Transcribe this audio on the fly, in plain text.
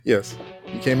Yes.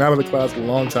 You came out of the closet a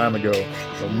long time ago.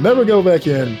 You'll never go back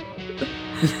in.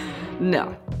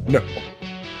 No. No.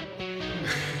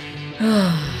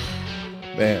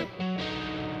 Man.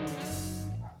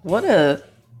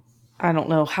 I don't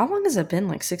know. How long has it been?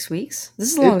 Like 6 weeks? This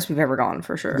is the It longest we've ever gone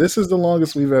for sure. this is the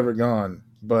longest we've ever gone,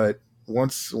 but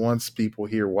once people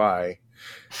hear why,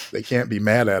 they can't be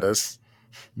mad at us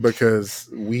because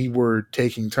we were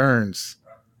taking turns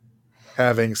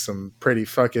having some pretty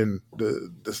fucking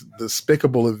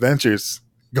despicable adventures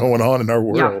going on in our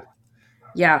Yeah. world.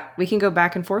 Yeah. We can go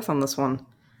back and forth on this one.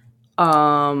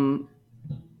 Um,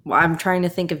 well, I'm trying to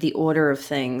think of the order of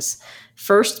things.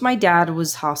 First, my dad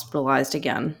was hospitalized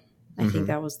again. I think Hmm.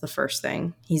 that was the first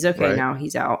thing. He's okay Right? now.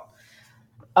 He's out.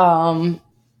 Um,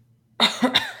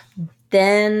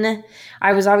 then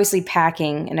I was obviously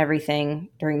packing and everything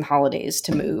during the holidays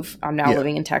to move. I'm now Yeah.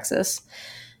 living in Texas.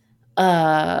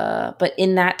 But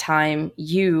in that time,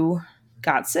 you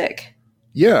got sick.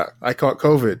 Yeah. I caught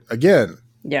COVID again.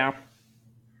 Yeah.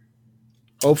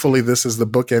 Hopefully, this is the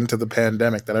bookend to the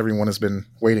pandemic that everyone has been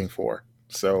waiting for.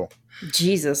 So,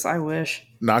 Jesus, I wish.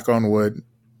 knock on wood.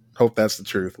 Hope that's the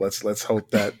truth. Let's hope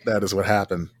that that is what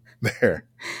happened there.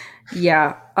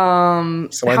 Yeah.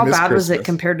 So I How missed bad was it Christmas.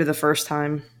 compared to the first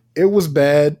time? It was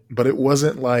bad, but it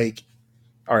wasn't like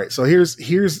all right. So here's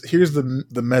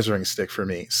the measuring stick for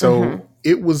me. So Mm-hmm.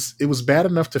 it was bad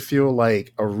enough to feel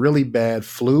like a really bad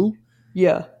flu.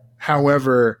 Yeah.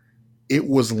 However, it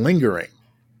was lingering,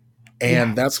 Yeah.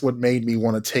 and that's what made me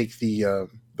want to take the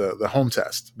home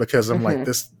test because I'm like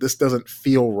Mm-hmm. this doesn't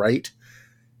feel right,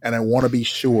 and I want to be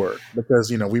sure because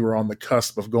we were on the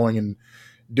cusp of going and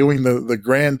doing the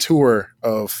grand tour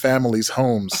of families'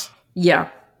 homes, Yeah.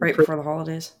 Right before the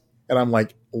holidays. and I'm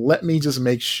like, let me just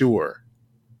make sure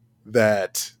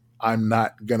that I'm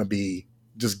not gonna be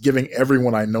just giving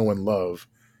everyone I know and love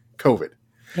COVID.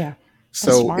 Yeah. That's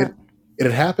So it smart. it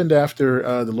had happened after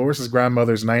Dolores's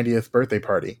grandmother's 90th birthday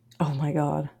party. Oh my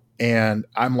God. And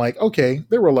I'm like, okay,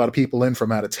 there were a lot of people in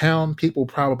from out of town. People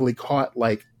probably caught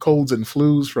like colds and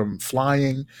flus from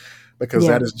flying because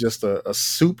Yeah. that is just a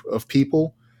soup of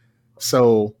people.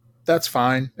 So that's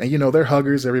fine. And they're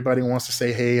huggers. Everybody wants to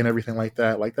say hey and everything like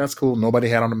that. Like that's cool. Nobody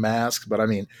had on a mask, but I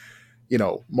mean,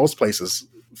 most places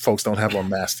folks don't have on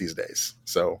masks these days.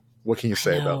 So what can you I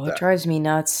say about know. It that? drives me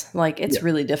nuts. Like, Yeah, it's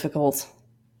really difficult.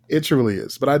 it truly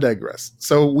is. But I digress.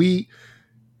 So we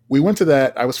went to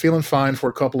that. I was feeling fine for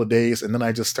a couple of days, and then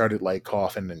I just started like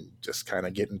coughing and just kind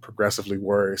of getting progressively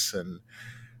worse. And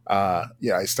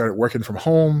yeah, I started working from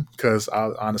home because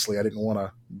honestly, I didn't want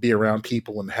to be around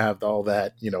people and have all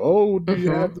that. Oh, do you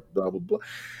Mm-hmm. have the blah blah blah?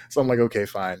 So I'm like, okay,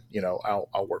 fine.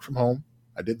 I'll work from home.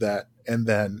 I did that, and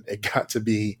then it got to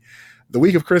be the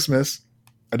week of Christmas.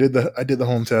 I did the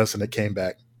home test, and it came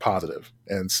back positive.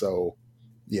 And so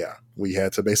yeah, we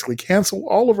had to basically cancel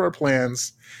all of our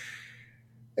plans,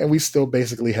 and we still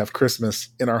basically have Christmas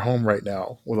in our home right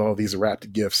now with all these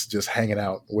wrapped gifts just hanging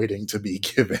out, waiting to be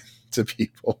given to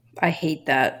people. I hate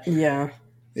that. Yeah.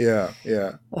 Yeah,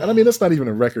 yeah. And I mean, Ugh. that's not even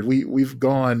a record. We've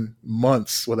gone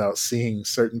months without seeing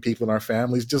certain people in our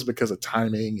families just because of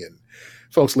timing and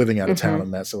folks living out of town Mm-hmm.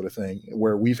 and that sort of thing.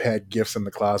 Where we've had gifts in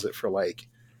the closet for like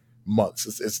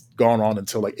months. It's gone on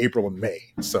until like April and May.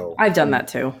 So I've I done mean, that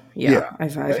too. Yeah. yeah,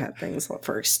 I've had things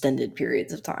for extended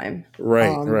periods of time.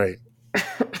 right, Um, right.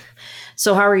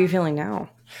 so how are you feeling now?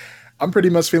 I'm pretty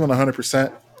much feeling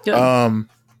 100%. Good. Um,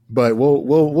 but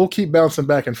we'll keep bouncing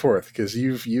back and forth because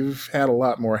you've had a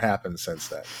lot more happen since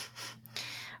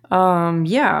then.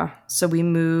 Yeah. So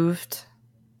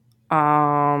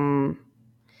um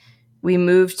we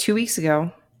moved 2 weeks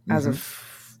ago as Hmm.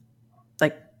 of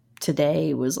like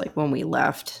today was like when we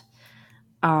left.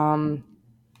 Um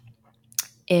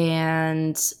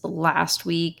and last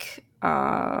week,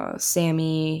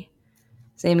 Sammy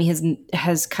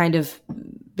has kind of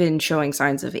been showing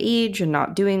signs of age and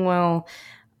not doing well.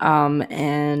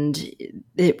 And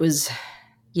it was,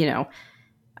 you know,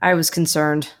 I was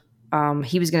concerned.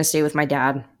 He was going to stay with my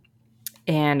dad,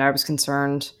 and I was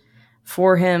concerned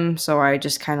for him. So I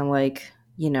just kind of like,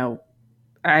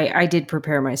 I did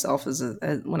prepare myself as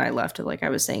when I left, like I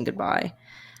was saying goodbye.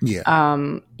 Yeah.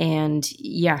 And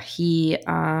yeah,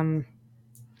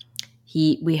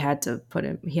 we had to put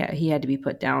him, he had to be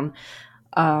put down.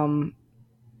 Um,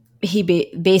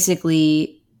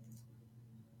 basically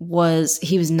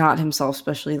he was not himself,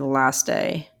 especially the last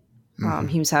day. Hmm.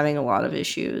 He was having a lot of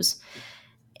issues,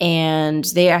 and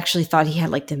they actually thought he had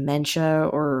like dementia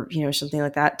or something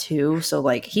like that too. So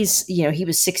like he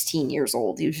was 16 years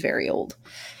old. He was very old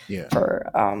Yeah.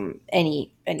 for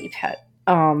any pet.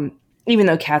 Even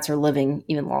though cats are living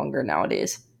even longer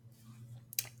nowadays.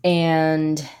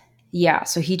 And yeah,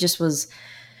 so he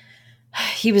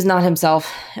was not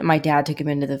himself, and my dad took him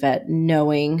into the vet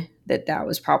knowing that that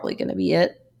was probably going to be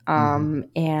it.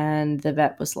 And the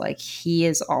vet was like, he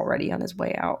is already on his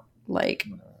way out. Like,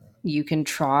 you can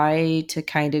try to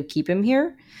kind of keep him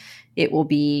here. It will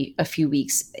be a few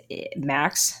weeks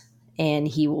max, and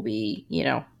he will be,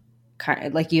 kind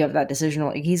of like, you have that decision.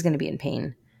 Like, he's going to be in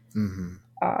pain. Mm-hmm.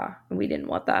 We didn't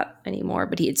want that anymore,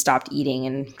 but he had stopped eating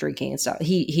and drinking and stuff.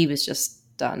 He was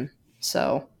just done.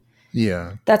 So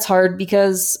Yeah. that's hard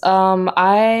because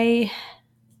I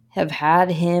have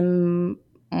had him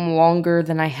longer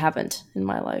than I haven't in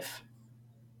my life.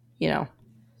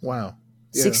 Wow.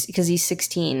 Yeah. Because he's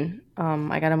 16.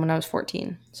 I got him when I was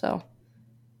 14. So.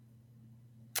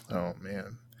 Oh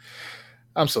man,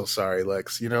 I'm so sorry,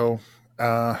 Lex.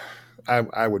 I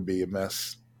would be a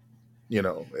mess.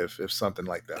 If something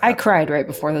like that I happened. cried right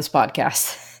before this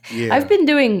podcast. Yeah. I've been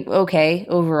doing okay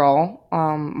overall.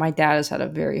 My dad has had a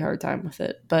very hard time with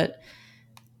it, but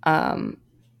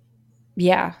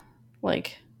yeah,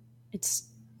 like it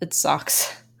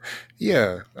sucks.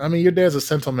 Yeah. I mean, your dad's a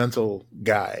sentimental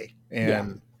guy, Yeah.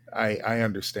 and I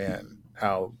understand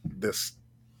how this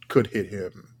could hit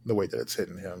him the way that it's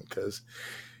hitting him because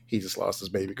he just lost his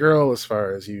baby girl. As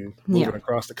far as you moving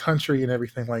across the country and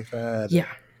everything like that. Yeah.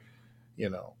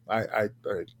 I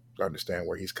understand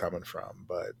where he's coming from,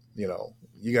 but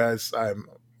you guys,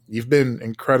 you've been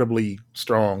incredibly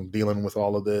strong dealing with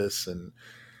all of this, and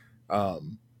I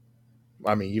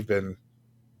mean, you've been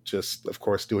just, of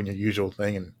course, doing your usual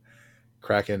thing and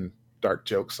cracking dark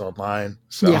jokes online.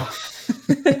 So yeah.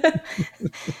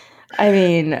 I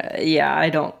mean, yeah,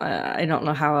 I don't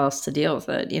know how else to deal with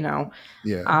it.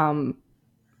 Yeah.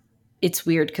 It's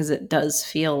weird because it does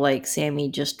feel like Sammy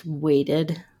just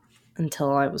waited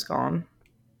until I was gone.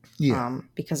 Yeah.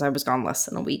 Because I was gone less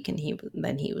than a week, and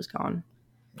then he was gone.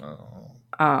 Oh.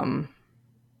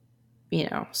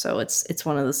 So it's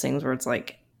one of those things where it's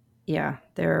like, yeah,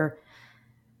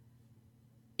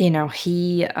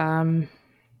 he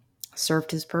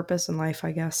served his purpose in life,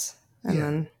 I guess, and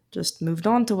then just moved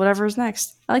on to whatever's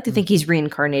next. I like to think he's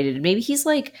reincarnated. Maybe he's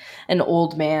like an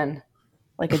old man,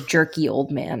 like a jerky old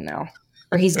man now,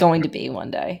 or he's going to be one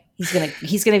day.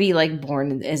 He's gonna be like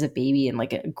born as a baby and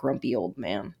like a grumpy old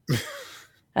man.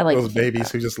 I like those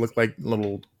babies who just look like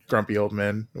little grumpy old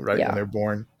men when they're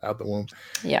born out the womb.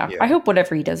 Yeah. I hope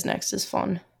whatever he does next is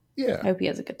fun. Yeah. I hope he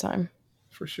has a good time.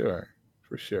 For sure.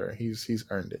 He's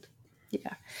earned it.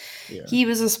 Yeah. He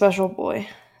was a special boy.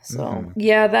 So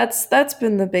yeah, that's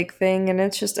been the big thing. And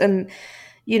it's just,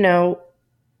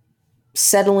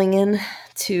 settling in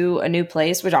to a new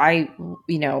place, which our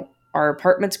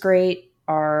apartment's great.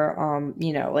 Our,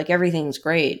 like everything's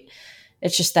great.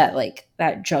 It's just that like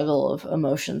that juggle of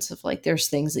emotions of like, there's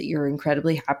things that you're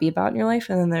incredibly happy about in your life.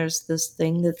 And then there's this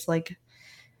thing that's like,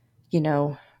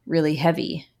 really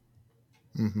heavy.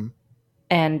 Mm-hmm.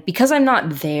 And because I'm not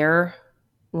there,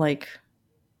 like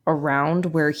around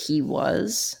where he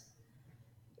was,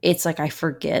 it's like I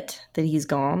forget that he's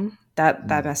gone. That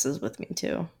messes with me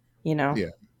too,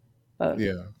 Yeah. But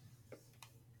yeah.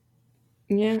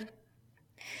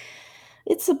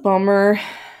 It's a bummer.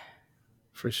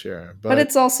 For sure. But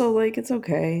it's also like, it's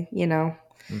okay,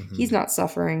 He's not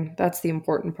suffering. That's the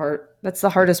important part. That's the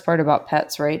hardest part about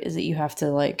pets, right? Is that you have to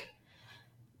like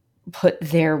put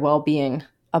their well-being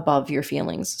above your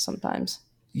feelings sometimes.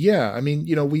 Yeah, I mean,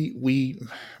 we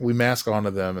mask onto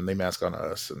them and they mask onto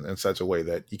us in such a way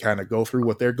that you kind of go through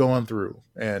what they're going through,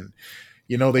 and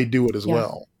they do it as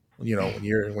well. When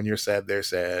you're sad, they're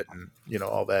sad, and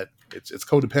all that. It's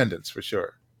codependence for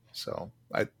sure. So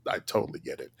I totally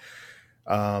get it.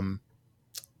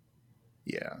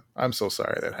 Yeah, I'm so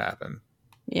sorry that happened.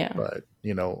 Yeah, but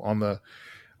on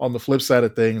the flip side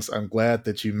of things, I'm glad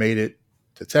that you made it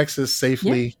to Texas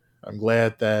safely. Yeah. I'm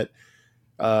glad that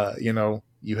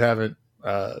you haven't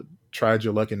tried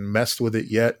your luck and messed with it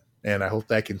yet, and I hope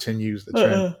that continues the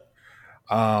trend.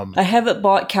 I haven't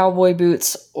bought cowboy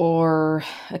boots or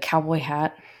a cowboy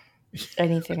hat,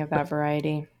 anything of that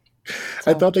variety. So.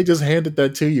 I thought they just handed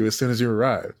that to you as soon as you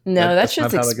arrived. No, that's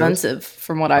just expensive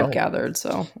from what I've gathered.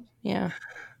 So yeah.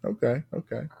 Okay.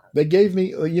 They gave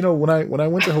me, when I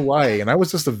went to Hawaii and I was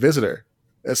just a visitor.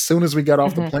 As soon as we got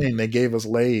off the plane, they gave us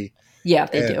lei. Yeah,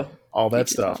 they do. All that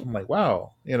stuff. I'm like,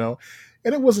 wow, and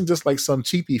it wasn't just like some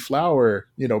cheapy flower,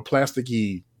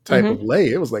 plasticky type of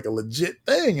lei. It was like a legit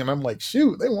thing. And I'm like,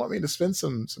 shoot, they want me to spend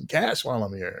some cash while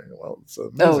I'm here. Well, it's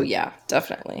amazing. Oh yeah,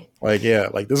 definitely. Like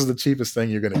this is the cheapest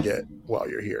thing you're gonna get while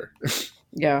you're here.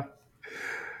 Yeah.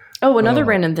 Oh, another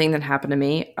random thing that happened to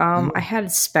me. I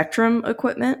had Spectrum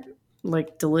equipment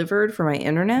like delivered for my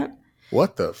internet.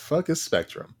 What the fuck is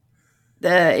Spectrum?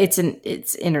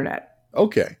 It's internet.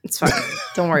 Okay. It's fine.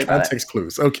 Don't worry about it. Context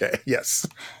clues. Okay. Yes.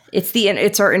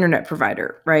 It's our internet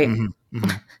provider, right? Mm-hmm.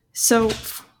 Mm-hmm. So,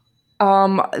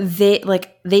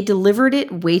 they delivered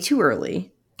it way too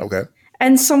early, Okay.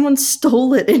 and someone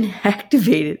stole it and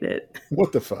activated it.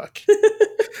 What the fuck?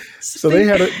 So they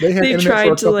had internet tried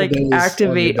for a to couple like days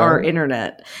activate on our your dime?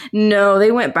 internet. No,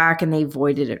 they went back and they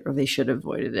voided it, or they should have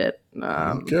voided it.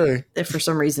 Okay. If for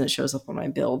some reason it shows up on my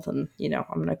bill, then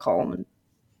I'm gonna call them and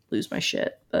lose my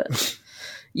shit. But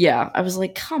yeah, I was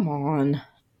like, come on.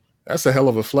 That's a hell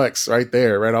of a flex right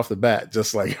there, right off the bat.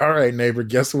 Just like, all right, neighbor,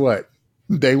 guess what?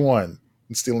 Day one,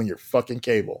 I'm stealing your fucking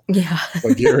cable. Yeah.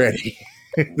 So get ready.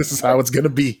 This is how it's gonna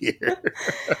be here.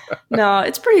 No,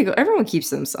 it's pretty good. Everyone keeps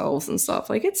themselves and stuff.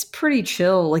 Like, it's pretty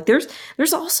chill. Like, there's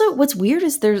also, what's weird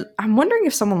is I'm wondering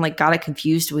if someone like got it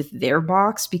confused with their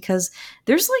box, because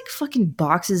there's like fucking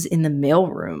boxes in the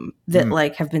mailroom that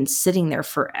like have been sitting there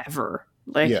forever.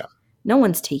 Like, no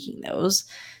one's taking those.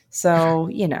 So,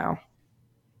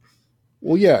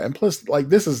 Well, yeah, and plus, like,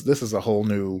 this is a whole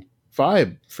new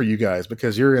vibe for you guys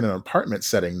because you're in an apartment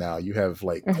setting now. You have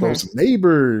like close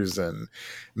neighbors and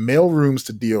mail rooms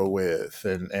to deal with,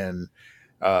 and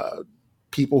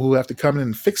people who have to come in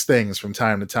and fix things from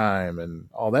time to time, and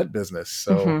all that business.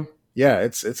 So yeah,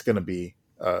 it's going to be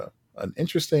an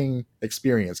interesting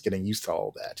experience getting used to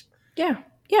all that.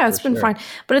 Yeah, it's been fine.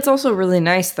 But it's also really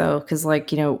nice, though, because,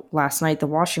 like, last night the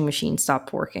washing machine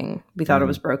stopped working. We thought it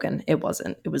was broken. It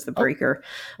wasn't. It was the breaker.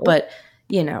 Oh. But,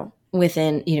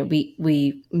 within,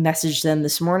 we messaged them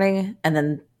this morning, and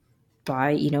then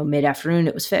by, mid-afternoon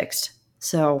it was fixed.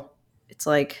 So it's,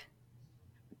 like,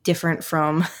 different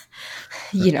from,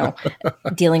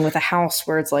 dealing with a house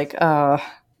where it's like,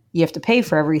 you have to pay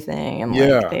for everything, and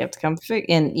like they have to come fix,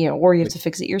 and or you have to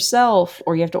fix it yourself,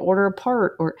 or you have to order a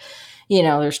part, or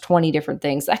there's 20 different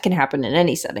things that can happen in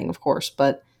any setting, of course,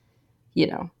 but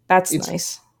that's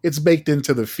nice. It's baked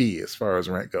into the fee as far as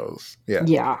rent goes.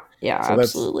 Yeah, so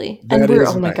absolutely. And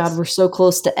we're my god, we're so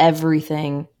close to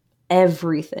everything.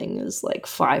 Everything is like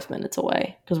 5 minutes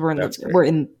away because we're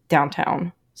in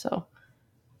downtown. So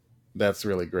that's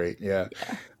really great. Yeah.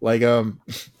 Like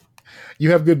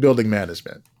you have good building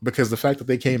management, because the fact that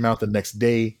they came out the next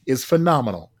day is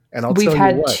phenomenal. And we've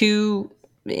had two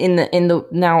in the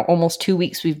now almost 2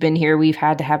 weeks we've been here. We've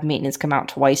had to have maintenance come out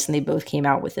twice, and they both came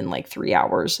out within like 3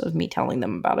 hours of me telling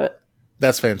them about it.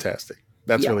 That's fantastic.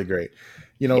 That's really great.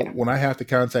 When I have to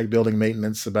contact building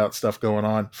maintenance about stuff going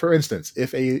on, for instance,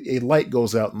 if a light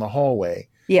goes out in the hallway,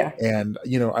 and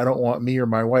I don't want me or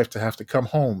my wife to have to come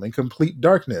home in complete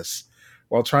darkness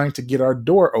while trying to get our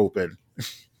door open.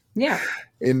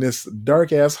 In this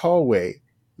dark ass hallway,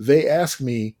 they ask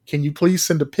me, can you please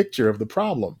send a picture of the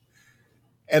problem?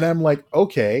 And I'm like,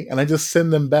 okay. And I just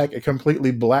send them back a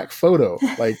completely black photo.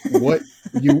 Like, what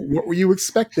were you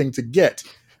expecting to get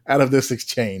out of this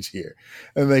exchange here?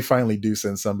 And they finally do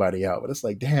send somebody out, but it's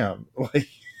like, damn. Like,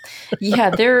 yeah,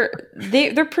 they're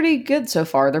pretty good so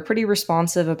far. They're pretty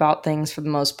responsive about things for the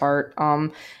most part.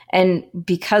 And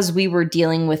because we were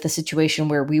dealing with a situation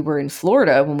where we were in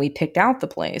Florida when we picked out the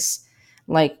place,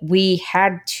 like, we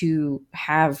had to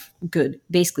have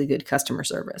basically good customer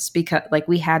service, because like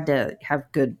we had to have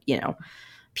good,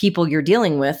 people you're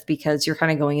dealing with, because you're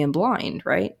kind of going in blind,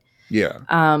 right? Yeah.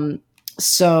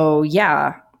 So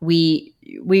yeah, we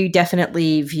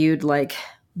definitely viewed like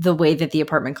the way that the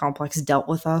apartment complex dealt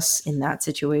with us in that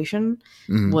situation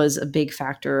was a big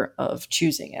factor of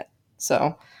choosing it.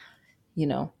 So,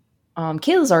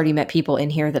 Kayla's already met people in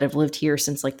here that have lived here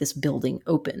since like this building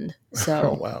opened.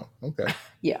 So, oh, wow. Okay.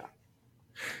 Yeah.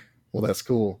 Well, that's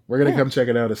cool. We're going to come check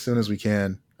it out as soon as we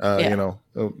can.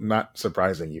 Not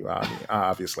surprising you.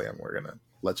 Obviously, we're going to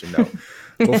let you know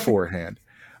beforehand.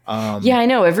 Yeah, I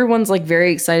know. Everyone's like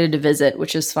very excited to visit,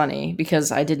 which is funny because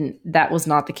that was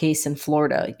not the case in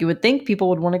Florida. You would think people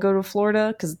would want to go to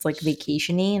Florida because it's like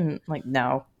vacation-y, and like,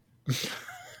 no.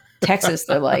 Texas,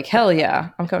 they're like, hell yeah,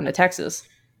 I'm coming to Texas.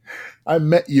 I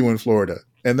met you in Florida,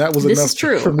 and that was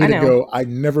enough for me to go, I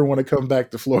never want to come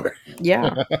back to Florida.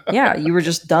 Yeah. You were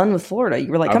just done with Florida. You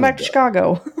were like, come back to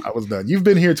Chicago. I was done. You've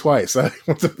been here twice. I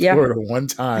went to Florida one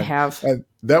time. I have. And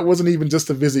that wasn't even just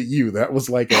to visit you. That was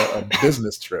like a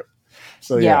business trip.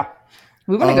 So yeah.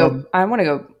 We want to go. I want to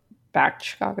go back to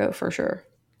Chicago for sure.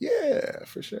 Yeah,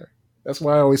 for sure. That's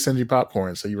why I always send you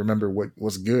popcorn, so you remember what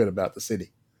was good about the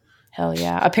city. Hell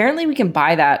yeah. Apparently we can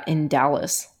buy that in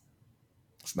Dallas.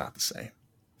 It's not the same.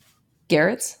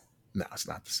 Garrett's? No, it's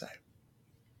not the same.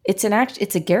 It's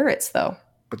a Garrett's though.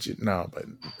 But it's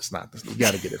not. You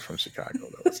got to get it from Chicago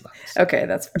though. It's not. Okay,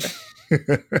 that's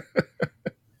fair.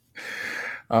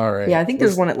 All right. Yeah, I think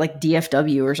there's one at like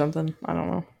DFW or something. I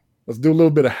don't know. let's do a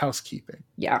little bit of housekeeping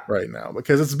Yeah, right now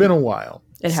because it's been a while.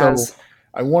 it So has.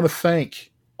 I want to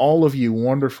thank all of you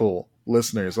wonderful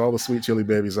listeners, all the sweet chili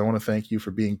babies. I want to thank you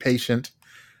for being patient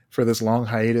for this long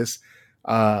hiatus.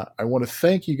 I want to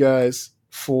thank you guys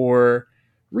for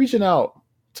reaching out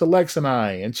to Lex and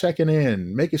I and checking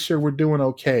in, making sure we're doing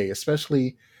okay,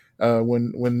 especially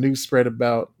when news spread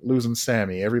about losing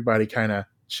Sammy. Everybody kind of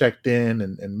checked in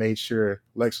and made sure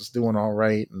Lex was doing all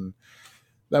right. And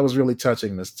that was really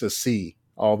touching to see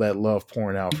all that love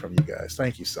pouring out from you guys.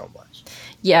 Thank you so much.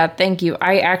 Yeah, thank you.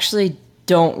 I actually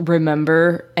don't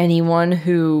remember anyone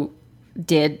who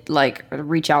did like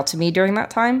reach out to me during that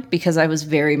time because I was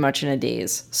very much in a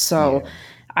daze. So Yeah.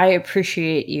 I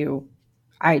appreciate you.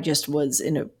 I just was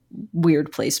in a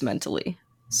weird place mentally.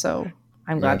 So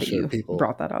I'm Man, glad that you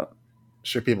brought that up.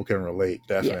 sure people can relate,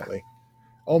 Yeah. definitely.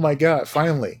 Oh my God,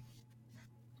 finally.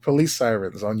 Police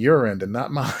sirens on your end and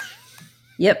not mine.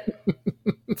 Yep.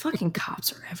 Fucking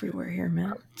cops are everywhere here,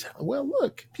 man. Well,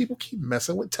 look, people keep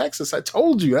messing with Texas. I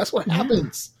told you, that's what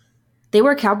happens. They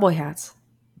wear cowboy hats.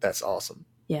 That's awesome.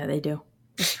 Yeah, they do.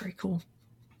 It's pretty cool.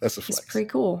 That's a flex. It's pretty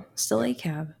cool. Still a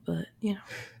cab, but you know.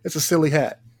 It's a silly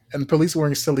hat. And police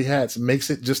wearing silly hats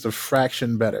makes it just a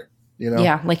fraction better, you know?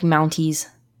 Yeah, like Mounties.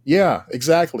 Yeah,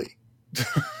 exactly.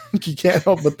 You can't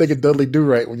help but think of Dudley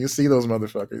Do-Right when you see those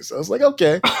motherfuckers. So it's like,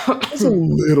 okay, it's a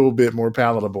little bit more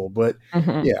palatable, but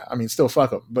yeah, I mean, still fuck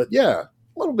them. But yeah,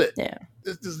 a little bit. Yeah.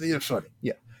 It's funny.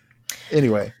 Yeah.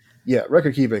 Anyway, yeah,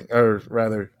 record keeping, or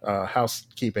rather,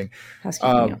 housekeeping.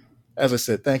 Yeah. As I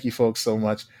said, thank you folks so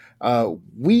much.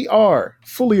 We are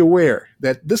fully aware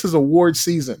that this is award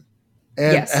season.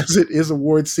 And Yes. as it is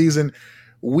award season,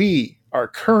 we are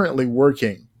currently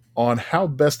working on how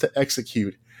best to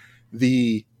execute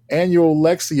the annual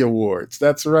Lexi Awards.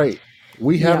 That's right.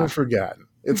 We haven't forgotten.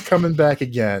 It's coming back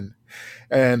again.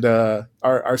 And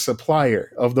our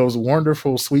supplier of those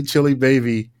wonderful Sweet Chili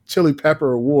Baby Chili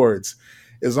Pepper Awards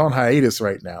is on hiatus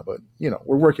right now. But, you know,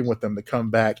 we're working with them to come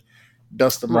back,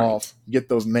 dust them off, get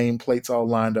those nameplates all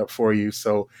lined up for you.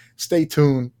 So stay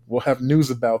tuned. We'll have news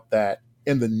about that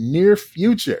in the near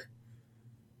future.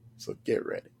 So get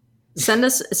ready. Send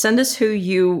us who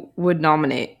you would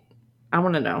nominate. I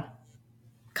want to know.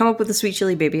 Come up with a Sweet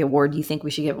Chili Baby award you think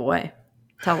we should give away.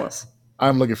 Tell us.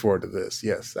 I'm looking forward to this.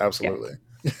 Yes, absolutely.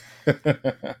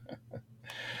 Yep.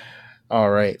 All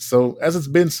right. So as it's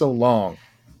been so long,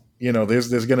 you know, there's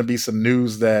going to be some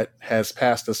news that has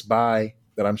passed us by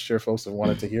that I'm sure folks have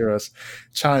wanted to hear us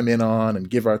chime in on and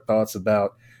give our thoughts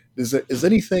about. Is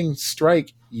anything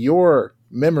strike your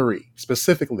memory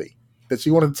specifically that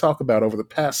you wanted to talk about over the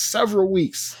past several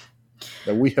weeks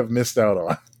that we have missed out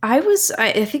on? I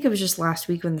think it was just last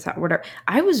week when whatever.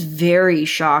 I was very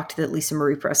shocked that Lisa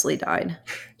Marie Presley died.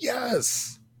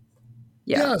 Yes.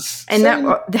 Yeah. Yes. And that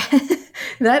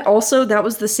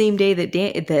was the same day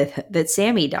that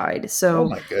Sammy died. So oh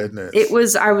my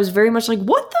goodness. I was very much like,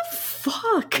 what the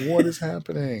fuck? What is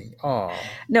happening? Oh.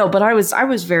 No, but I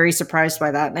was very surprised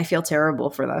by that, and I feel terrible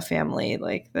for that family,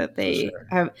 like that they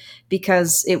have,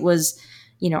 because it was,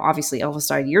 you know, obviously Elvis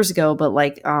died years ago, but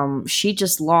like she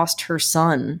just lost her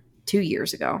son 2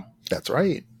 years ago. That's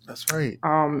right. That's right.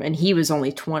 And he was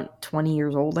only 20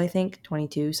 years old, I think,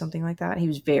 22, something like that. He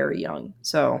was very young.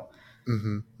 So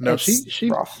no, she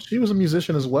was a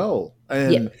musician as well.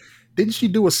 And didn't she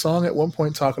do a song at one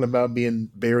point talking about being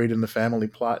buried in the family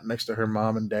plot next to her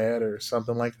mom and dad or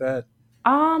something like that?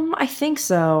 I think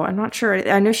so. I'm not sure.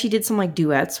 I know she did some like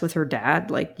duets with her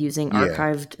dad, like using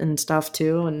archived and stuff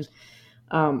too. And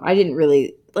I didn't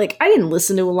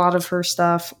listen to a lot of her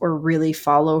stuff or really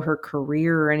follow her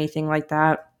career or anything like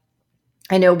that.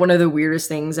 I know one of the weirdest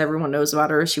things everyone knows about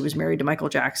her is she was married to Michael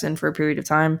Jackson for a period of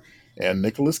time. And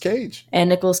Nicolas Cage.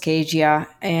 Yeah.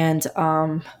 And,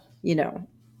 you know,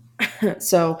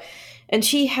 so, and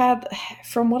she had,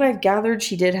 from what I've gathered,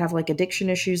 she did have like addiction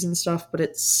issues and stuff, but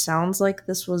it sounds like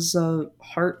this was a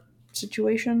heart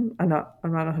situation. I'm not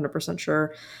 100%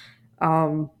 sure.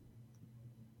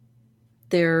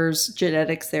 There's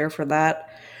genetics there for that.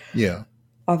 Yeah.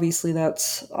 Obviously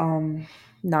that's,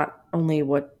 not only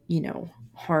what, you know,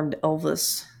 harmed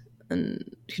Elvis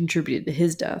and contributed to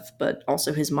his death, but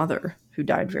also his mother, who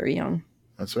died very young.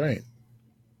 That's right.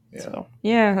 Yeah. So,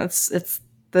 yeah,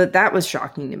 that was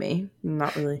shocking to me.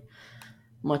 Not really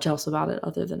much else about it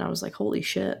other than I was like, holy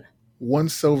shit. One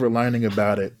silver lining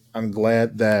about it, I'm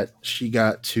glad that she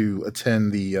got to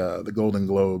attend the Golden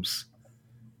Globes.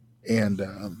 And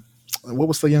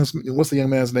what's the young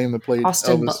man's name that played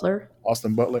Austin Elvis? Butler.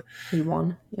 Austin Butler. He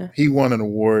won. Yeah. He won an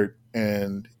award,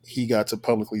 and he got to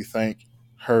publicly thank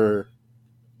her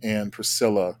and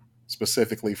Priscilla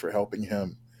specifically for helping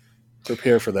him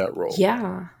prepare for that role.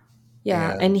 Yeah.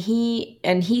 Yeah, And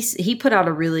and he put out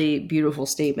a really beautiful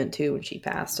statement too when she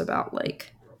passed about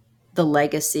like the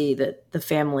legacy that the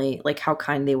family, like how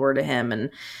kind they were to him and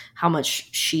how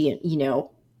much she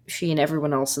and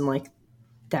everyone else in like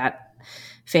that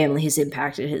family has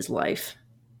impacted his life.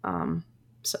 Um,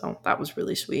 so that was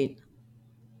really sweet.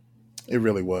 it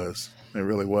really was. It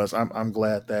really was. I'm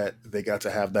glad that they got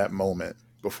to have that moment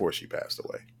before she passed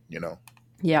away. You know.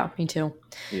 Yeah, me too.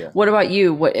 Yeah. What about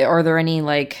you? What are there any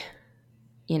like,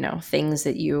 things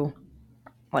that you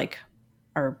like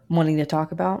are wanting to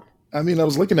talk about? I mean, I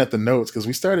was looking at the notes because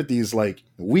we started these like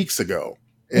weeks ago,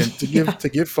 and to give Yeah. to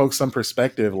give folks some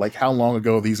perspective, like how long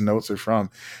ago these notes are from.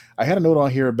 I had a note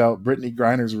on here about Brittany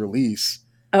Griner's release.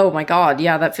 Oh my god,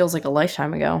 yeah, that feels like a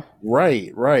lifetime ago.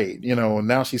 Right, right.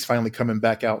 Now she's finally coming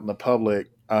back out in the public.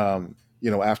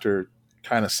 After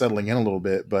kind of settling in a little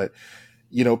bit, but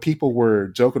people were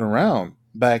joking around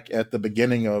back at the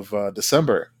beginning of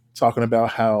December, talking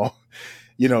about how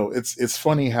it's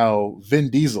funny how Vin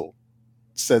Diesel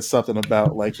said something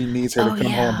about like he needs her to Oh come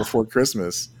home yeah, before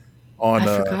Christmas I on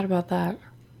forgot about that.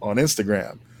 on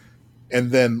Instagram, and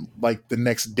then like the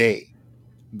next day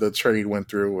the trade went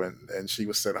through and she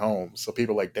was sent home. So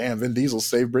people are like, damn, Vin Diesel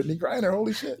saved Brittany Griner.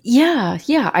 Holy shit. Yeah,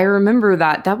 yeah, I remember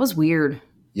that. That was weird.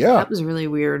 Yeah, That was really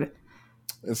weird.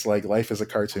 it's like life is a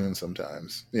cartoon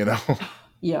sometimes.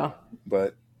 Yeah.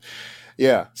 But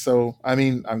yeah, so I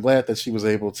mean, I'm glad that she was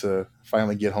able to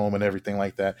finally get home and everything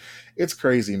like that. It's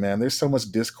crazy, man. There's so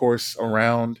much discourse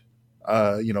around,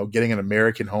 getting an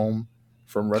American home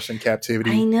from Russian I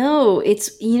captivity. know.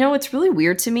 It's really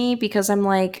weird to me because I'm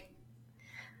like,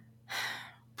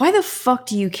 why the fuck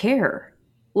do you care?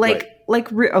 Right.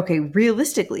 Okay,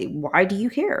 realistically, why do you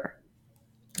care?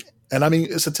 And I mean,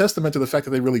 it's a testament to the fact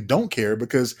that they really don't care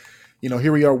because,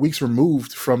 here we are weeks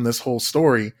removed from this whole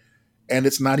story and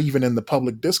it's not even in the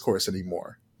public discourse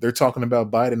anymore. They're talking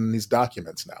about Biden in these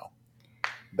documents now.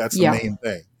 That's the Yeah. main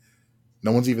thing.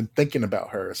 No one's even thinking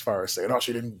about her as far as saying, "Oh,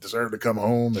 she didn't deserve to come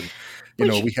home," and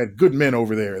Which we had good men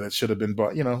over there that should have been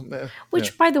bought. Yeah,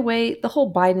 Which, by the way, the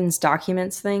whole Biden's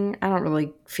documents thing, I don't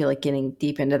really feel like getting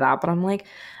deep into that, but I'm like,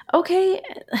 okay,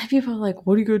 people are like,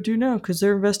 what are you going to do now? Because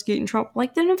they're investigating Trump.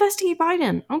 Like, then investigate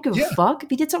Biden. I don't give a yeah. fuck. If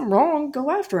he did something wrong,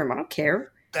 go after him. I don't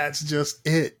care. That's just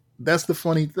it. That's the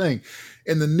funny thing.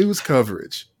 In the news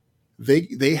coverage,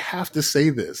 they have to say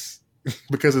this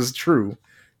because it's true.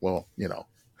 Well,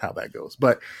 how that goes,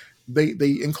 but they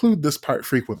include this part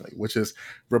frequently, which is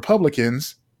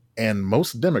Republicans and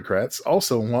most Democrats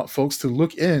also want folks to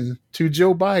look into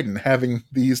Joe Biden having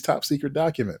these top secret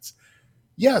documents.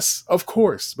 Yes, of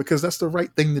course, because that's the right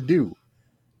thing to do.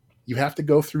 You have to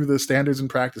go through the standards and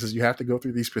practices. You have to go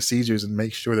through these procedures and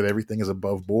make sure that everything is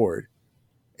above board.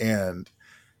 And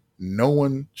no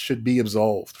one should be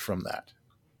absolved from that.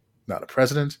 Not a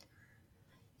president,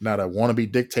 not a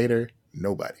wannabe dictator,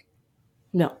 nobody.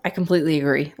 No, I completely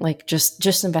agree. Like,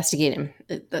 just investigate him.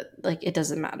 It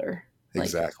doesn't matter. Like,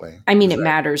 Exactly. I mean, it Exactly.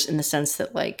 matters in the sense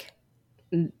that, like,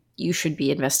 you should be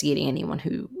investigating anyone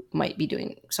who might be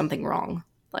doing something wrong.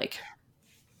 Like,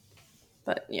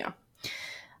 but yeah.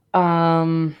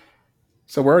 Um,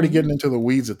 So we're already getting into the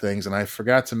weeds of things, and I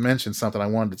forgot to mention something I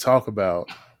wanted to talk about,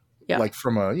 yeah. like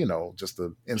from a, just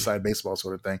the inside baseball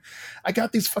sort of thing. I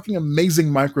got these fucking amazing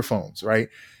microphones, right?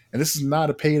 And this is not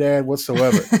a paid ad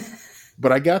whatsoever.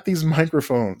 But I got these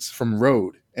microphones from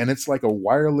Rode, and it's like a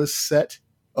wireless set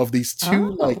of these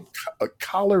two like Oh.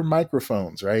 collar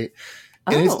microphones, right?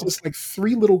 And it's Oh. just like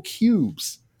three little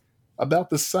cubes about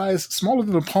the size, smaller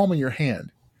than the palm of your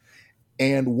hand.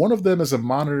 And one of them is a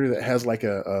monitor that has like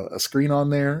a screen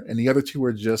on there, and the other two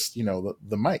are just the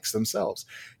mics themselves.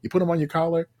 You put them on your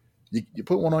collar, you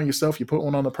put one on yourself, you put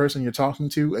one on the person you're talking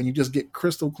to, and you just get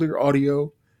crystal clear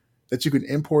audio that you can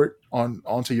import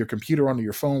onto your computer, onto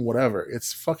your phone, whatever.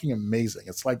 It's fucking amazing.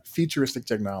 It's like futuristic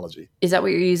technology. Is that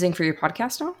what you're using for your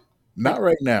podcast now? Not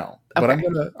right now, but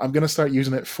Okay. I'm gonna start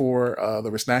using it for the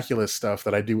Resnaculous stuff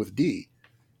that I do with D,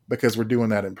 because we're doing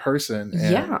that in person,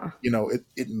 and Yeah.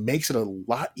 it makes it a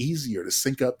lot easier to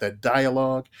sync up that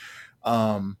dialogue.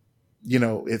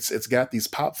 It's got these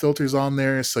pop filters on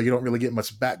there, so you don't really get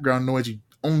much background noise. You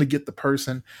only get the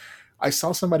person. I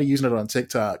saw somebody using it on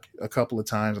TikTok a couple of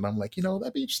times, and I'm like,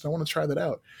 that'd be interesting. I want to try that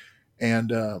out.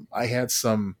 And I had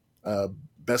some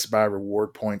Best Buy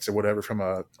reward points or whatever from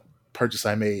a purchase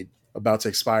I made about to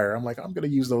expire. I'm like, I'm going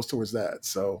to use those towards that.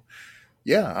 So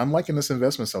yeah, I'm liking this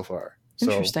investment so far.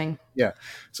 So Interesting. yeah.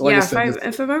 So like I Yeah, said,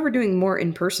 if I'm ever doing more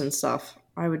in person stuff,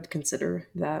 I would consider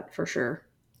that for sure.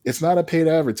 it's not a paid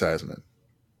advertisement,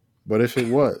 but if it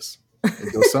was,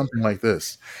 it goes something like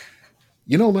this.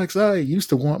 Lex, I used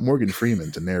to want Morgan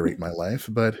Freeman to narrate my life,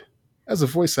 but As a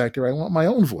voice actor, I want my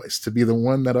own voice to be the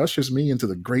one that ushers me into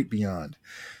the great beyond.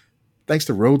 Thanks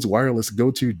to Rhodes Wireless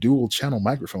go-to dual channel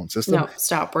microphone system. No,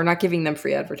 stop. We're not giving them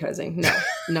free advertising. No,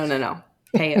 no, no, no.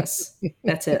 Pay us.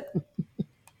 That's it.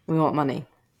 We want money.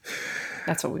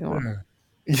 That's what we want.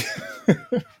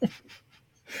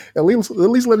 At least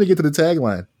let me get to the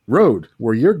tagline. Road,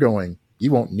 where you're going,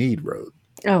 you won't need road.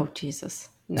 Oh, Jesus.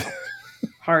 No.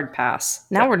 Hard pass.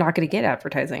 Now we're not going to get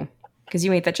advertising because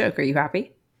you made that joke. Are you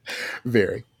happy?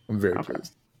 Very. I'm very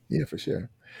pleased. Yeah, for sure.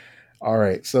 All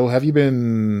right. So have you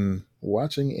been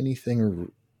watching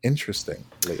anything interesting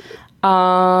lately?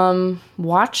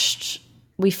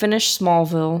 We finished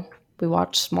Smallville. We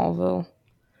watched Smallville.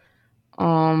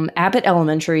 Abbott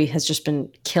Elementary has just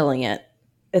been killing it.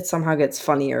 It somehow gets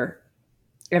funnier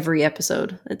every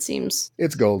episode, it seems.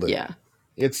 It's golden. Yeah.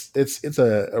 It's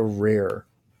a rare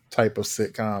type of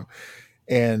sitcom.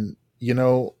 And, you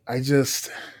know, it's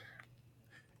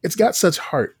got such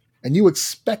heart and you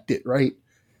expect it, right?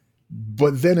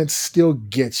 But then it still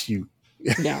gets you.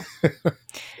 Yeah.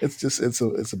 it's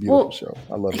a beautiful show.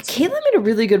 I love it. Caitlin made a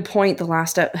really good point the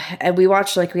last we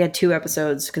watched, like, we had 2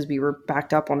 episodes because we were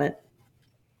backed up on it.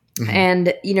 Mm-hmm.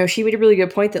 And, you know, she made a really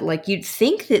good point that, like, you'd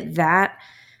think that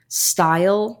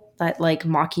style, that, like,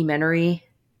 mockumentary,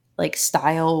 like,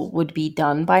 style would be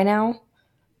done by now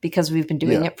because we've been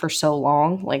doing it for so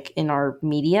long, like, in our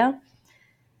media.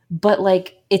 But,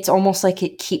 like, it's almost like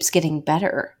it keeps getting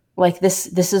better. Like,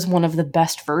 this is one of the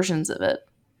best versions of it.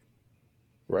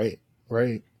 Right.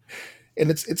 And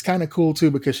it's kind of cool,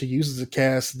 too, because she uses a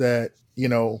cast that, you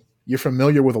know, you're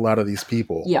familiar with a lot of these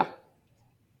people. Yeah.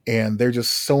 And they're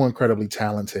just so incredibly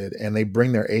talented and they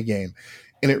bring their A game.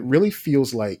 And it really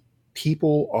feels like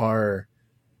people are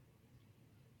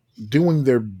doing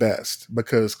their best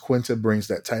because Quinta brings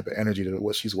that type of energy to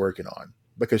what she's working on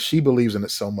because she believes in it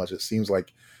so much. It seems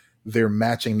like they're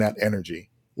matching that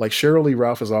energy. Like Cheryl Lee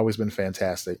Ralph has always been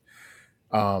fantastic.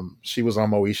 She was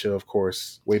on Moesha, of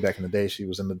course, way back in the day. She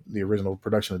was in the original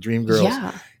production of Dreamgirls.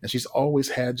 Yeah. And she's always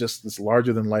had just this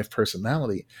larger than life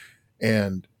personality.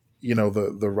 And you know,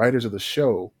 the writers of the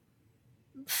show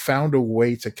found a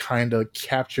way to kind of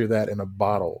capture that in a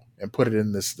bottle and put it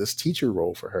in this teacher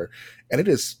role for her. And it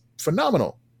is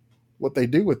phenomenal what they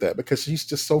do with that because she's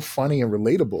just so funny and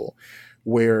relatable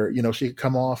where, you know, she could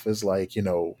come off as like, you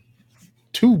know,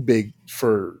 too big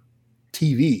for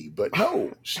TV, but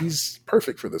no, she's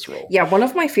perfect for this role. Yeah. One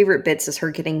of my favorite bits is her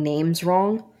getting names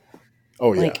wrong.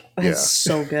 Oh, yeah. Like, it's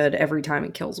so good. Every time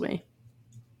it kills me.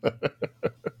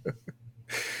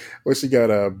 Well, she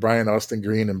got Brian Austin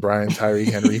Green and Brian Tyree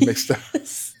Henry mixed up.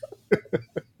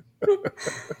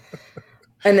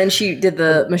 And then she did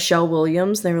the Michelle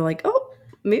Williams. They were like, oh,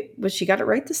 but she got it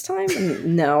right this time?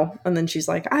 And no. And then she's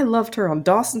like, I loved her on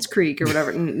Dawson's Creek or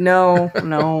whatever. No.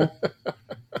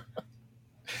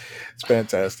 It's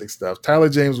fantastic stuff. Tyler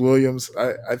James Williams,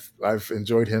 I've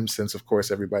enjoyed him since, of course,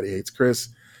 Everybody Hates Chris.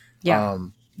 Yeah.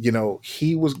 You know,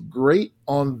 he was great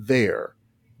on there.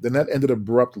 Then that ended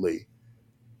abruptly.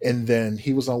 And then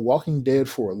he was on Walking Dead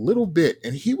for a little bit,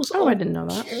 and he was I didn't know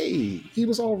that. He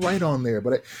was all right on there,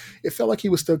 but it felt like he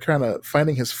was still kind of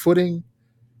finding his footing,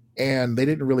 and they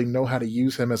didn't really know how to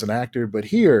use him as an actor. But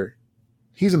here,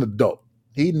 he's an adult.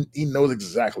 He knows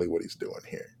exactly what he's doing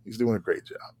here. He's doing a great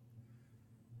job.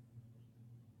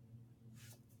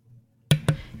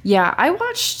 Yeah, I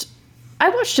watched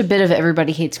a bit of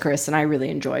Everybody Hates Chris, and I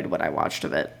really enjoyed what I watched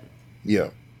of it.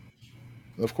 Yeah,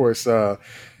 of course.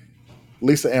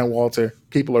 Lisa Ann Walter,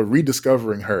 people are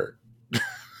rediscovering her.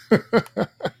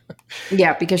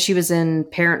 Yeah, because she was in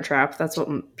Parent Trap. That's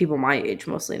what people my age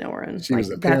mostly know her in.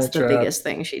 That's the biggest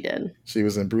thing she did. She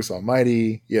was in Bruce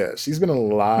Almighty. Yeah, she's been in a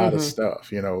lot of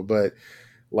stuff, you know. But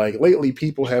like lately,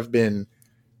 people have been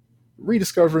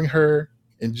rediscovering her,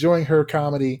 enjoying her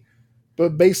comedy,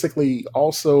 but basically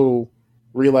also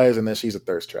realizing that she's a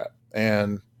thirst trap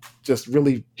and just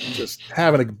really just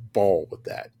having a ball with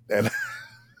that. And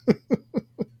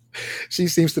she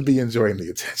seems to be enjoying the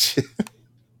attention.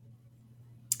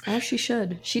 Oh, she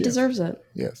should. She deserves it.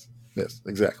 Yes,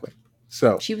 exactly.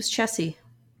 So she was Chessie.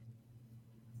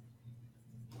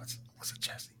 What's a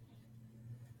Chessie?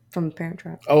 From Parent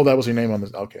Trap. Oh, that was her name on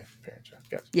this. Okay, Parent Trap.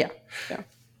 Gotcha. Yeah.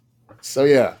 So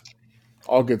yeah,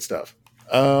 all good stuff.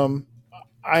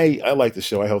 I like the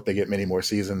show. I hope they get many more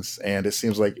seasons, and it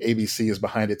seems like ABC is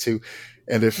behind it too.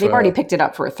 And if they've already picked it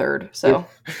up for a third, so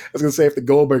I was going to say if the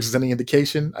Goldbergs is any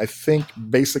indication, I think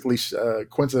basically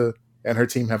Quinta and her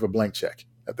team have a blank check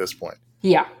at this point.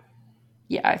 Yeah,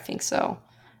 I think so.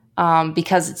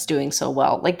 Because it's doing so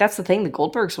well. Like that's the thing. The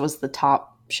Goldbergs was the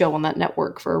top show on that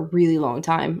network for a really long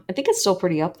time. I think it's still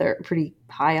pretty up there, pretty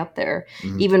high up there,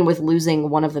 Mhm. even with losing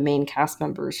one of the main cast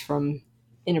members from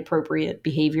inappropriate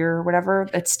behavior or whatever.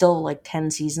 It's still like 10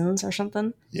 seasons or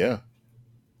something. Yeah.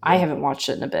 I Yeah. haven't watched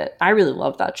it in a bit. I really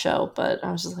love that show, but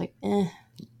I was just like,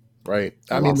 Right.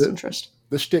 I I mean, lost interest.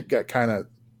 the shtick got kind of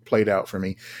played out for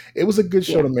me. It was a good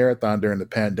show Yeah. to marathon during the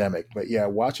pandemic, but yeah,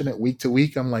 watching it week to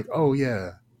week, I'm like, oh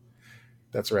yeah,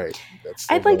 that's right. That's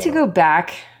still I'd like going to on. go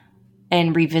back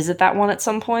and revisit that one at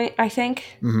some point, I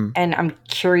think. Hmm. And I'm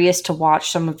curious to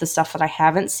watch some of the stuff that I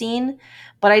haven't seen,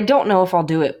 but I don't know if I'll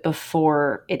do it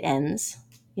before it ends,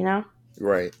 you know,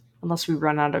 Right. unless we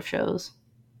run out of shows.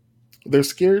 They're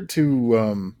scared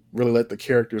to really let the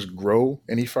characters grow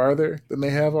any farther than they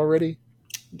have already,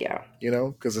 Yeah.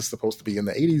 because it's supposed to be in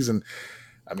the 80s. And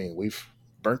I mean, we've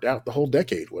burnt out the whole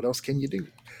decade. What else can you do?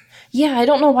 Yeah, I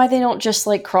don't know why they don't just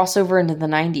like cross over into the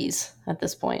 90s at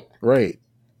this point. Right.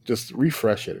 Just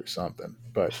refresh it or something.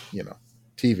 But,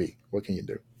 TV, what can you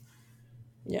do?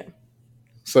 Yeah.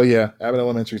 So yeah, Abbott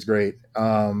Elementary is great.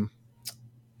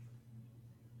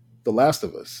 The Last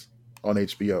of Us on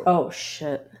HBO. Oh,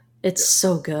 shit. It's Yeah,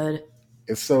 so good.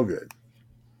 it's so good.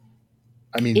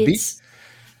 I mean, beat It's,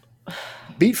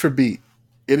 beat for beat,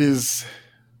 it is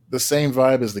the same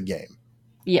vibe as the game.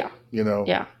 yeah. You know,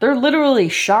 Yeah. They're literally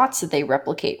shots that they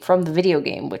replicate from the video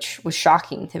game, which was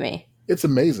shocking to me. it's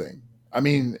amazing. I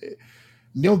mean,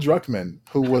 Neil Druckmann,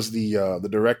 who was the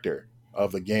director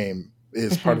of the game,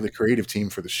 is part of Hmm. the creative team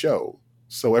for the show.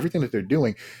 So everything that they're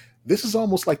doing, this is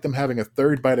almost like them having a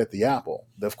third bite at the apple.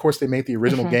 Of course, they made the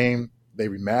original Hmm. game, they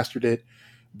remastered it,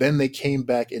 then they came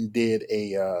back and did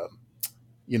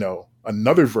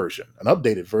another version, an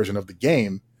updated version of the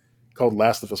game called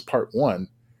Last of Us Part One.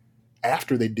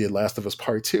 After they did Last of Us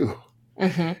Part Two,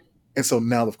 Hmm. and so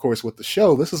now, of course, with the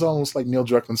show, this is almost like Neil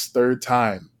Druckmann's third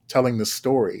time telling the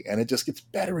story, and it just gets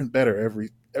better and better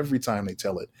every time they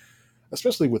tell it.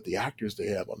 Especially with the actors they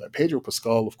have on there. Pedro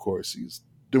Pascal, of course, he's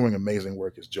doing amazing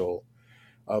work as Joel.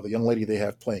 The young lady they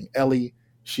have playing Ellie,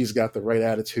 she's got the right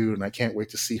attitude, and I can't wait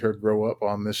to see her grow up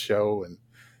on this show and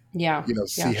Yeah.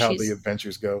 see Yeah. how the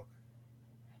adventures go.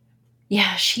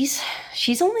 Yeah, she's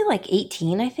only like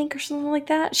 18, I think, or something like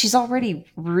that. She's already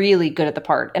really good at the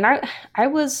part. And I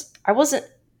was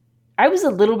a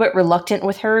little bit reluctant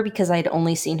with her because I'd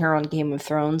only seen her on Game of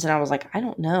Thrones and I was like, I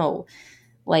don't know.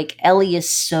 Like Ellie is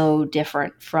so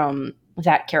different from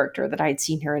that character that I'd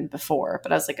seen her in before.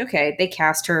 But I was like, okay, they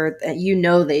cast her,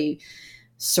 they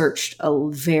searched a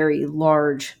very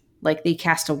large, like they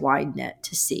cast a wide net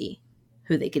to see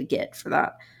who they could get for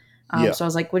that. Yeah, So I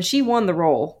was like, when she won the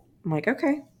role, I'm like,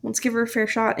 okay, let's give her a fair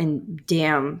shot. And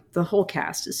damn, the whole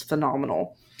cast is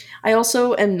phenomenal. I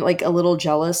also am like a little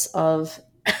jealous of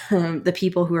the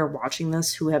people who are watching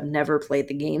this who have never played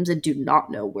the games and do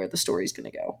not know where the story's going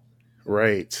to go.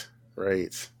 right,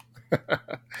 right.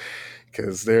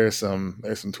 Because there's some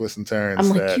twists and turns I'm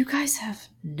like, that you guys have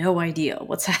no idea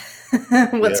what's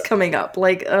yeah, what's coming up.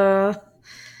 Like,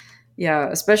 yeah,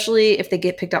 especially if they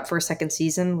get picked up for a second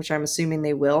season, which I'm assuming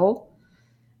they will.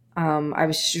 I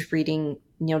was just reading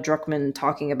Neil Druckmann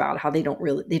talking about how they don't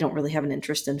really have an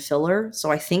interest in filler,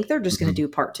 so I think they're just going to mhm. do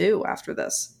part two after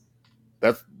this.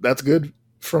 That's good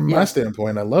from my Yeah,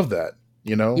 standpoint. I love that.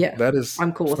 yeah, That is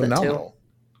I'm cool with it too. phenomenal.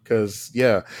 Because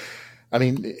yeah, I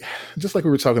mean, just like we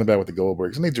were talking about with the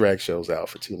Goldbergs, and they drag shows out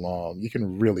for too long, you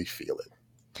can really feel it.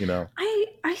 You know,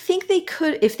 I think they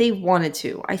could if they wanted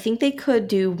to. I think they could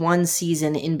do one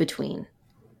season in between,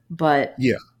 but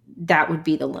yeah. that would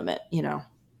be the limit.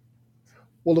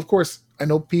 Well, of course, I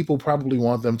know people probably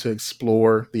want them to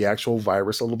explore the actual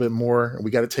virus a little bit more, and we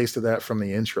got a taste of that from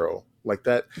the intro. Like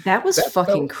that, That was that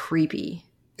fucking felt creepy.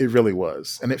 it really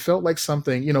was, and it felt like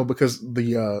something because the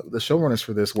showrunners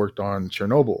for this worked on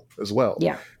Chernobyl as well,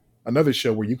 Yeah. another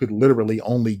show where you could literally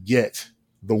only get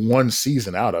the one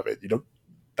season out of it.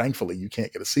 Thankfully, you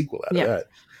can't get a sequel out of Yeah.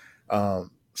 that.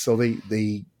 So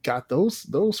they got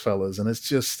those fellas, and it's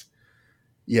just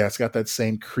it's got that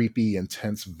same creepy,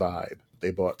 intense vibe they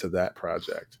brought to that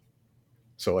project.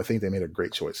 So I think they made a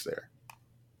great choice there.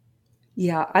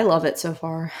 Yeah, I love it so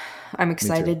far. I'm Me too.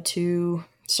 excited to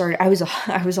start. I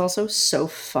was also so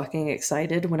fucking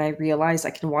excited when I realized I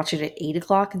can watch it at 8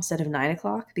 o'clock instead of 9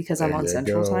 o'clock because I'm There on you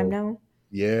Central Time go. now.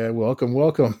 Yeah, welcome,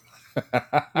 welcome.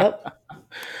 Yep.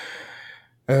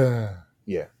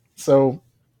 Yeah. So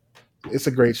it's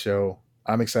a great show.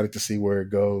 I'm excited to see where it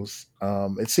goes.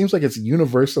 It seems like it's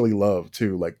universally loved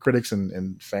too. Like critics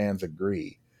and fans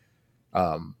agree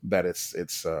that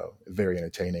it's very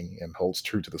entertaining and holds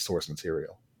true to the source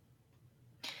material.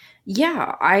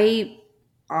 Yeah, I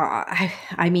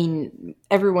I mean,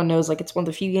 everyone knows like it's one of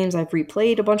the few games I've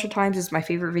replayed a bunch of times. It's my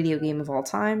favorite video game of all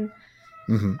time.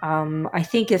 Hmm. I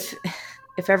think if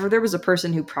ever there was a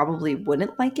person who probably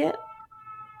wouldn't like it,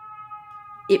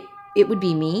 it it would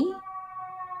be me.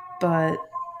 But you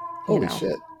Holy know,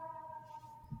 shit!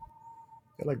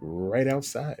 You're like right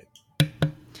outside.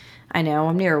 I know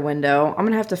I'm near a window. I'm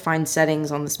gonna have to find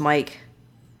settings on this mic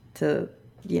to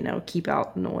keep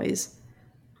out noise.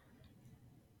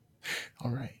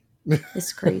 All right.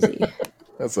 It's crazy.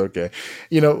 That's okay.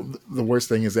 You know, the worst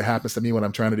thing is it happens to me when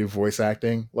I'm trying to do voice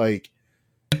acting. Like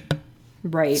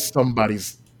Right.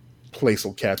 somebody's place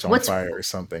will catch on What's fire or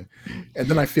something, and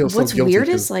then I feel so what's guilty weird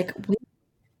is because. like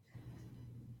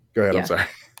Go ahead. I'm yeah. sorry.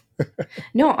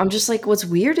 No, I'm just like, what's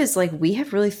weird is like we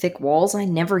have really thick walls. I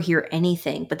never hear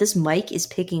anything, but this mic is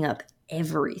picking up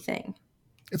everything.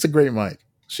 It's a great mic.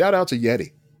 Shout out to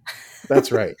Yeti.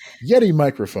 That's right. Yeti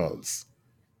microphones.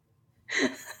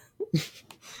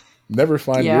 Never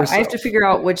find Yeah, I have to yourself figure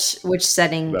out which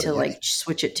setting without a to Yeti. like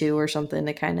switch it to or something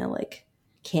to kind of like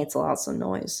cancel out some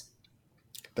noise.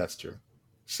 That's true.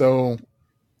 So,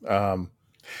 um,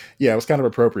 yeah, it was kind of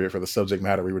appropriate for the subject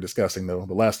matter we were discussing, though.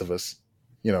 The Last of Us,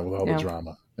 with all the Yeah.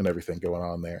 drama and everything going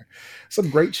on there. Some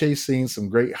great chase scenes, some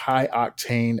great high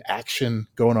octane action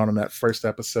going on in that first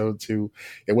episode, too.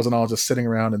 It wasn't all just sitting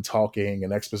around and talking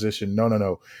and exposition. No, no,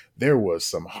 no. There was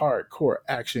some hardcore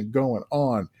action going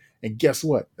on. And guess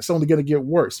what? It's only going to get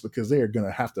worse because they are going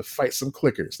to have to fight some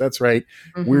clickers. That's right.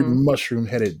 Weird Hmm. mushroom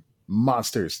headed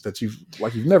monsters that you've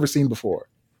never seen before.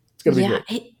 It's going to be Yeah,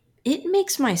 great. it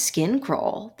makes my skin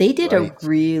crawl. They did a Right.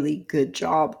 really good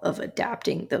job of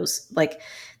adapting those. Like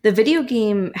the video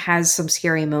game has some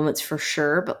scary moments for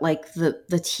sure, but like the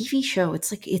TV show,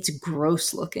 it's like it's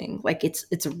gross looking. Like it's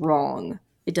wrong.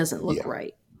 It doesn't look Yeah.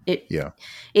 right. It Yeah.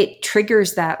 it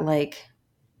triggers that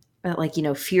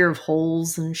fear of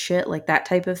holes and shit, like that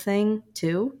type of thing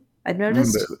too. I've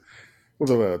noticed. Was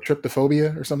it a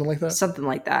tryptophobia or something like that? Something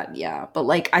like that, yeah. But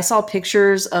like I saw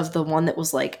pictures of the one that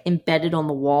was like embedded on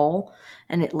the wall,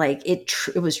 and it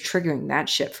was triggering that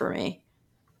shit for me.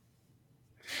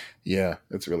 Yeah,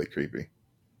 it's really creepy,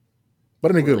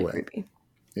 but in a good Really way. creepy.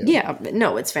 Yeah, Yeah,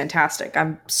 no, it's fantastic.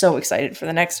 I'm so excited for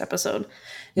the next episode.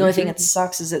 The me only thing too. that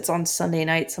sucks is it's on Sunday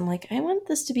nights. I'm like, I want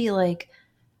this to be like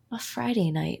a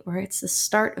Friday night where it's the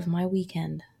start of my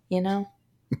weekend, you know?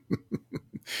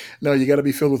 No, you got to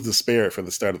be filled with despair for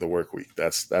the start of the work week. Ugh,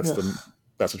 That's a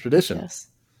I tradition. guess.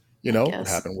 I It guess.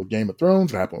 happened with Game of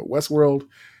Thrones. It happened with Westworld.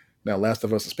 Now, Last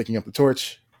of Us is picking up the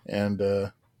torch, and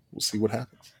we'll see what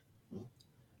happens.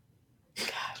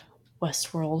 God,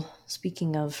 Westworld.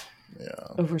 Speaking of Yeah.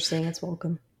 overstaying its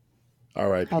welcome, how the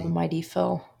R.I.P. mighty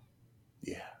fell.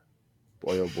 Yeah.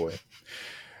 Boy, oh boy.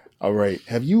 All right.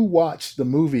 Have you watched the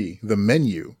movie The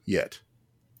Menu yet?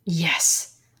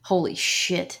 Yes. Holy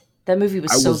shit. That movie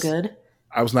was I so was good.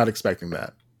 I was not expecting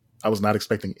that. I was not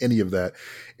expecting any of that.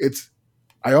 It's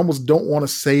I almost don't want to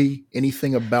say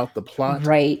anything about the plot.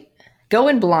 Right. Go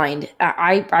in blind.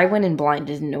 I went in blind,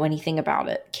 didn't know anything about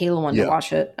it. Kayla wanted to Yeah.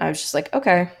 watch it. I was just like,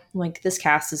 okay, like this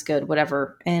cast is good,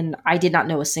 whatever. And I did not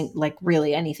know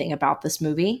really anything about this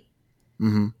movie.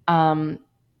 Hmm. Um,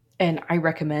 and I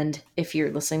recommend if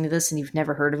you're listening to this and you've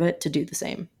never heard of it, to do the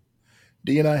same.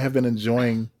 Dee and I have been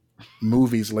enjoying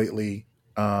movies lately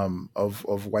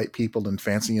of white people in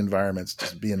fancy environments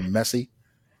just being messy.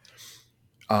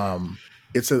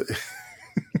 It's a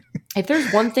If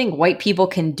there's one thing white people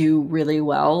can do really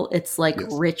well, it's like yes,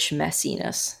 rich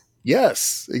messiness.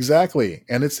 yes, exactly,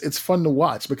 and it's fun to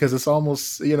watch because it's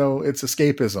almost it's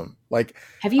escapism. Like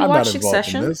Have you I'm not watched involved in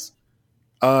Succession? this.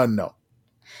 No, haven't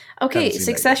Okay, seen that yet.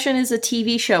 Succession is a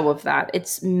TV show of that.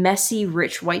 It's messy,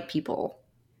 rich white people.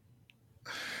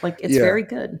 Like, it's Yeah, very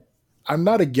good. I'm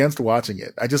not against watching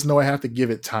it. I just know I have to give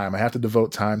it time. I have to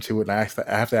devote time to it, and I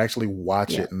have to actually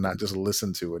watch Yeah. it and not just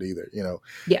listen to it either.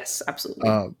 Yes, absolutely.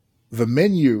 Um, the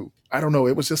Menu. I don't know.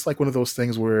 It was just like one of those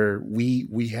things where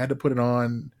we had to put it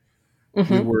on. We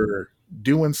Hmm. were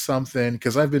doing something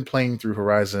because I've been playing through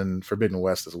Horizon Forbidden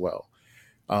West as well.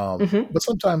 Hmm. But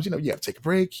sometimes you have to take a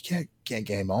break. You can't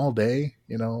game all day.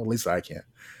 At least I can't.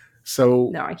 So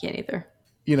No, I can't either.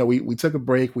 we took a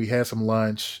break. We had some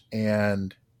lunch,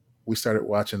 and we started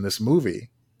watching this movie.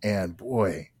 And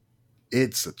boy,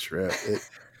 it's a trip.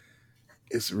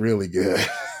 It's really good.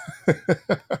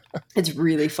 It's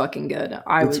really fucking good.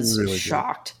 I It's was really good.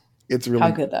 shocked It's how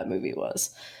really good that movie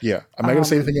was. yeah. I'm not going to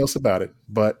say Um, anything else about it,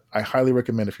 but I highly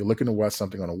recommend if you're looking to watch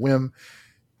something on a whim,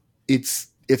 it's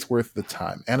worth the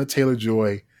time. Anna Taylor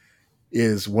Joy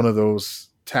is one of those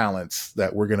talents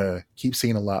that we're gonna keep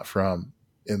seeing a lot from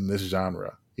in this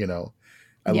genre. I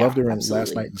yeah, loved her in Last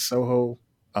absolutely. Night in Soho.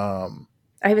 Um,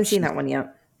 I haven't seen She's that one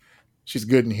yet. she's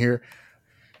good in here.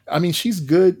 I mean, she's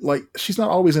good. Like she's not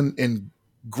always in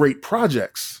great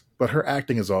projects, but her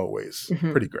acting is always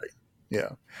Hmm. pretty great.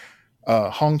 Yeah.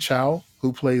 Hong Chow,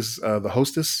 who plays the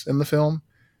hostess in the film.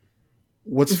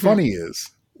 What's Hmm. funny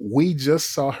is we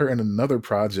just saw her in another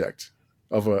project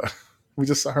of a. We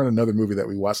just saw her in another movie that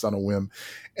we watched on a whim,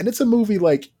 and it's a movie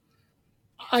like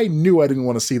I knew I didn't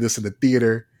want to see this in the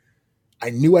theater. I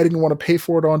knew I didn't want to pay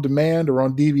for it on demand or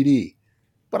on DVD,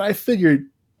 but I figured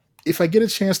if I get a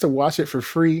chance to watch it for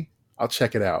free, I'll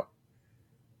check it out.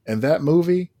 And that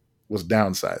movie was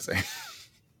Downsizing,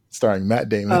 starring Matt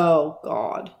Damon Oh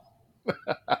God.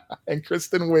 and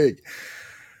Kristen Wiig.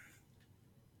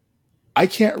 I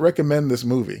can't recommend this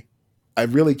movie. I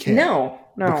really can't No,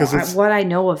 no. because What I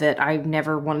know of it, I've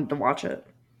never wanted to watch it.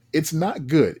 it's not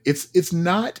good. It's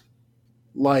not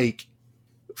like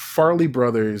Farley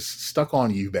Brothers stuck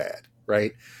on you bad,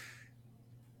 right?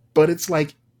 But it's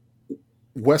like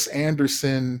Wes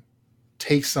Anderson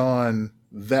takes on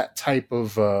that type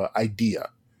of idea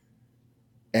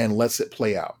and lets it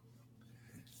play out.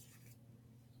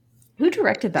 Who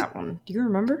directed It, that one? Do you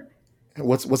remember?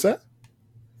 what's that?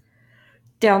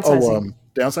 Oh, Downsizing.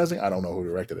 Downsizing. I don't know who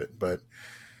directed it, but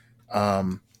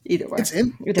um, Either way, it it's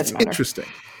doesn't matter. interesting.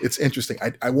 It's interesting.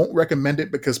 I won't recommend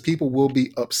it because people will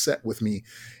be upset with me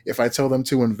if I tell them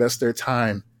to invest their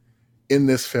time in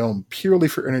this film purely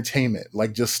for entertainment,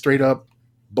 like just straight up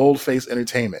bold-faced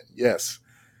entertainment. Yes,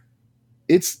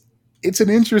 it's it's an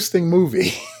interesting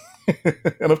movie.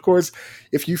 And of course,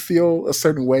 if you feel a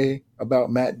certain way about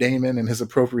Matt Damon and his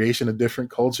appropriation of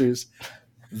different cultures,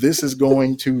 this is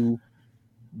going to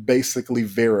basically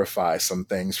verify some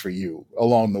things for you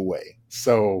along the way.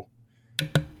 So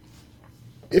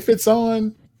if it's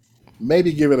on,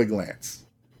 maybe give it a glance.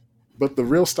 But the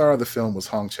real star of the film was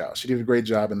Hong Chow. She did a great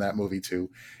job in that movie too,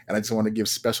 and I just want to give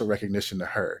special recognition to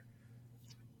her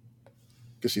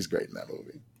because she's great in that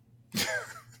movie.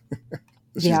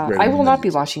 She's Yeah, great I in the will not menu be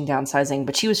too. watching Downsizing,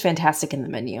 but she was fantastic in the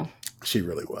menu. She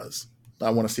really was. I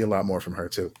want to see a lot more from her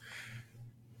too.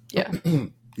 Yeah,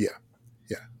 Yeah,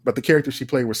 yeah. But the characters she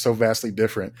played were so vastly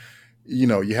different. You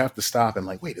know, you have to stop and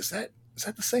like, wait, is that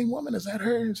the same woman? Is that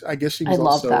her? I guess she I was love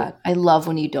also that. I love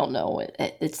when you don't know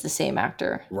it's the same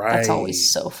actor. That's always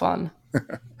right. so fun.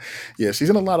 Yeah, she's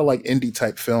in a lot of like indie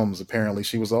type films. Apparently,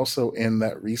 she was also in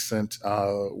that recent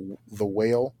The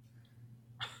Whale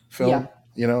Yeah, film.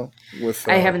 You know, with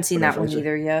I haven't seen Brendan that one Fraser.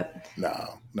 either yet.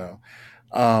 No, no.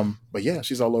 But yeah,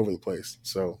 she's all over the place.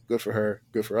 So good for her.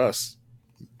 Good for us.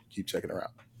 Keep checking her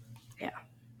out. Yeah.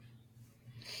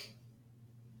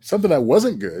 Something that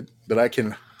wasn't good that I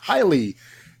can highly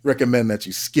recommend that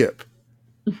you skip.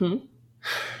 Hmm.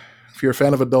 If you're a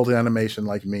fan of adult animation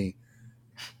like me,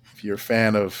 if you're a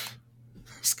fan of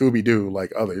Scooby Doo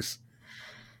like others,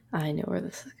 I know where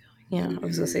this is going. Yeah, I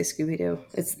was gonna say you, Scooby Doo.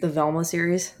 It's the Velma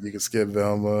series. you can skip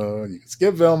Velma. You can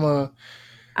skip Velma.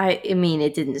 I mean,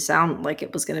 it didn't sound like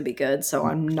it was gonna be good, so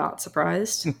I'm not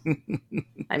surprised.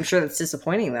 I'm sure that's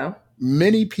disappointing though.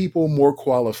 Many people more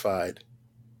qualified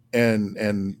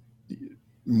and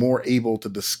more able to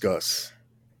discuss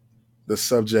the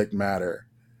subject matter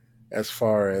as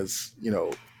far as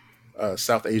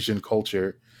South Asian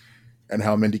culture and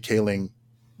how Mindy Kaling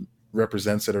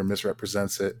represents it or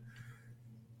misrepresents it.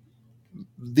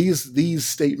 These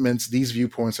statements, these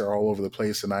viewpoints are all over the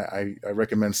place, and I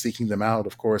recommend seeking them out.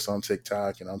 Of course, on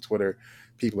TikTok and on Twitter,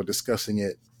 people are discussing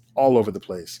it all over the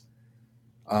place.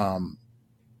 Um,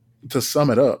 to sum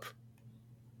it up,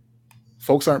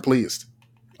 folks aren't pleased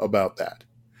about that,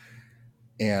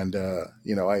 and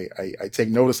I take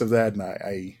notice of that, and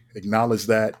I acknowledge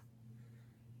that.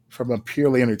 From a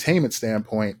purely entertainment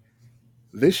standpoint,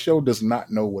 this show does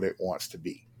not know what it wants to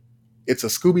be. It's a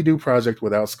Scooby Doo project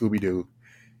without Scooby Doo.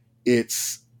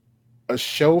 It's a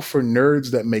show for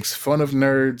nerds that makes fun of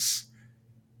nerds,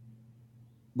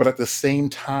 but at the same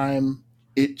time,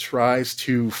 it tries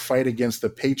to fight against the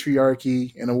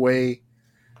patriarchy in a way.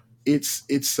 It's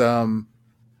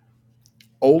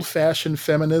old fashioned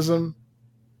feminism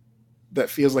that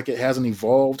feels like it hasn't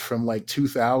evolved from like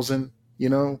 2000. You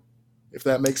know, if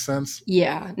that makes sense.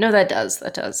 Yeah, no, that does.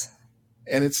 That does.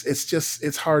 And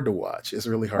it's hard to watch. It's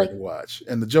really hard Like to watch,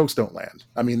 and the jokes don't land.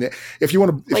 I mean, if you like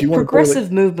want to boil it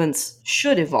progressive movements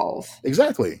should evolve,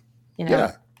 exactly, you know?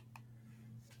 yeah.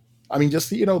 I mean, just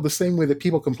the same way that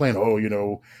people complain,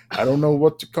 oh, I don't know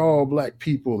what to call black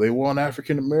people. They want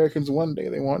African Americans one day,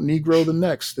 they want Negro the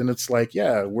next, and it's like,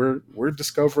 yeah, we're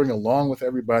discovering along with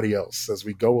everybody else as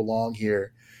we go along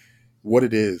here what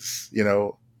it is,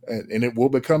 and it will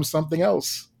become something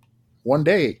else one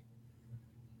day,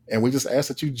 and we just ask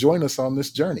that you join us on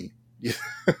this journey.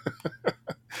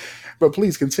 but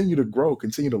please continue to grow,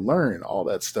 continue to learn all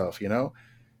that stuff, you know?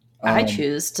 I Um,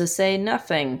 choose to say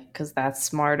nothing because that's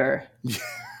smarter.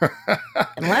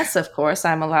 Unless, of course,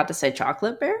 I'm allowed to say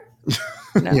chocolate bear.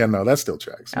 yeah, No? no, that still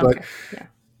tracks. But Okay. Yeah.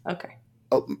 Okay.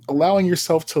 allowing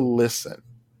yourself to listen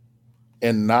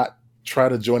and not try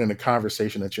to join in a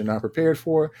conversation that you're not prepared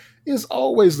for is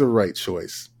always the right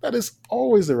choice. That is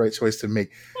always the right choice to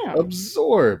make. Yeah.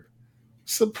 Absorb,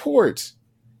 support,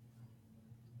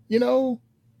 you know,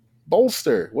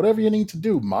 bolster, whatever you need to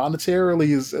do. Monetarily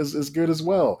is good as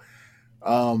well.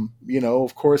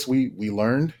 Of course, we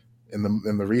learned in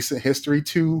the recent history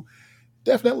to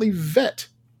definitely vet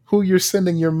who you're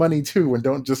sending your money to, and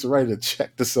don't just write a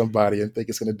check to somebody and think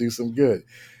it's going to do some good.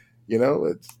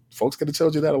 Folks could have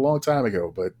told you that a long time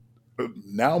ago, but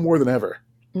now more than ever,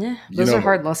 Yeah. you Those know are that.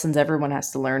 hard lessons everyone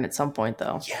has to learn at some point,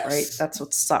 though, right? Yes, That's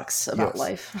what sucks about yes.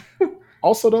 life.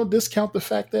 Also, don't discount the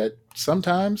fact that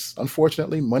sometimes,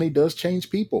 unfortunately, money does change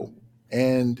people,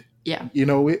 and Yeah.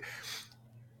 it.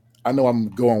 I know I'm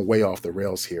going way off the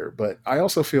rails here, but I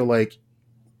also feel like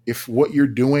if what you're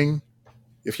doing,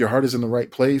 if your heart is in the right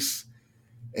place,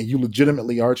 and you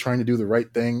legitimately are trying to do the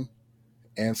right thing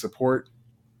and support,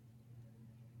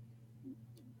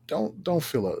 don't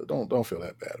feel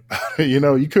that bad about it.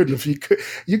 You couldn't if you could.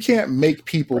 You can't make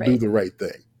people do Right. the right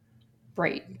thing.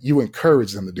 Right. You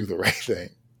encourage them to do the right thing,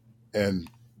 and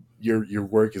your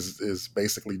work is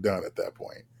basically done at that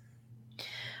point.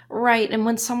 Right. And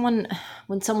when someone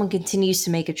continues to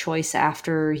make a choice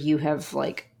after you have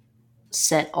like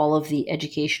set all of the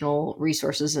educational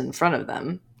resources in front of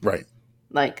them, Right.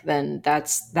 like then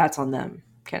that's on them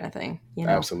kind of thing, you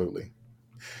know? Absolutely.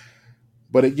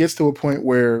 But it gets to a point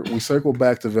where we circle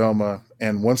back to Velma,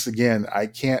 and once again, I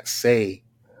can't say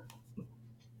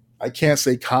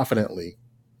confidently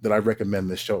that I recommend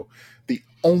this show. The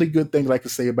only good thing that I can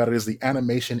say about it is the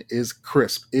animation is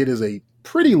crisp. It is a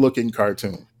pretty looking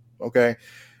cartoon. Okay.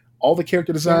 All the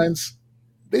character Yeah. designs,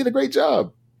 they did a great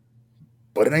job,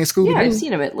 but it ain't Scooby Yeah, I've Doo.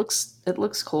 seen him. It looks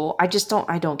cool. I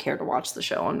don't care to watch the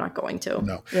show. I'm not going to.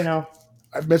 No. You know.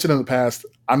 I've mentioned in the past,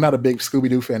 I'm not a big Scooby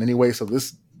Doo fan anyway, so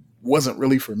this wasn't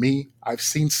really for me. I've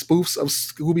seen spoofs of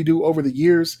Scooby Doo over the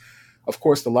years. Of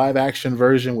course, the live action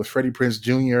version with Freddie Prinze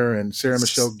Jr. and Sarah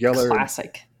Michelle Gellar, and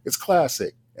Classic. it's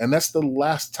classic. And that's the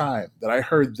last time that I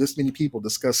heard this many people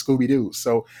discuss Scooby Doo.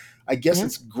 So I guess Yeah.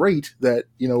 it's great that,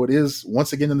 it is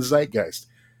once again in the zeitgeist.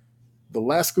 The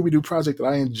last Scooby Doo project that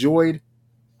I enjoyed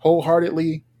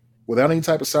wholeheartedly, without any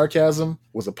type of sarcasm,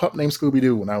 was a pup named Scooby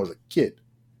Doo when I was a kid.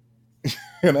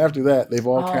 And after that, they've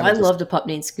all Oh, kind I of just, loved a pup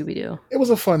named Scooby Doo. it was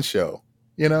a fun show,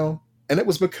 And it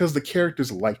was because the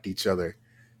characters liked each other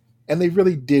and they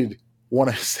really did want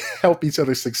to help each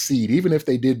other succeed, even if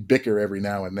they did bicker every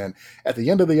now and then. At the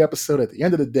end of the episode, at the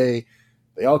end of the day,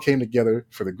 they all came together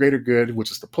for the greater good, which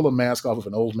is to pull a mask off of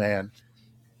an old man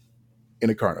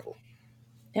in a carnival.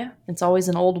 Yeah, it's always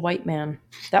an old white man.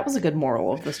 That was a good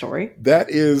moral of the story. That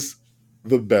is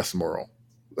the best moral.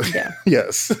 Yeah.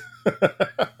 Yes.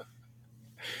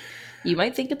 You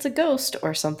might think it's a ghost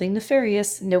or something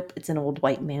nefarious. Nope, it's an old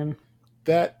white man.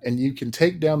 That, and you can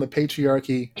take down the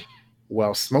patriarchy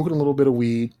while smoking a little bit of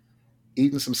weed,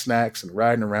 eating some snacks, and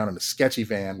riding around in a sketchy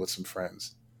van with some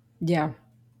friends. Yeah.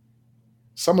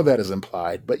 Some of that is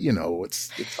implied, but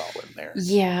it's all in there.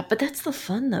 Yeah, but that's the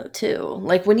fun though too.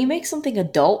 Like when you make something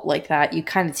adult like that, you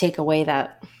kind of take away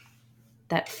that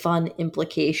fun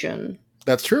implication.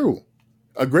 That's true.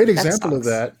 A great That example of sucks.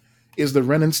 that is the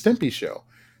Ren and Stimpy show.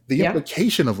 The Yeah.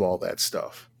 implication of all that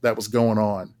stuff that was going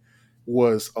on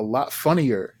was a lot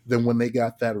funnier than when they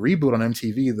got that reboot on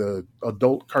MTV, the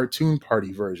adult cartoon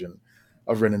party version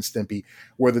of Ren and Stimpy,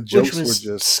 where the Which jokes were was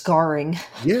just, scarring.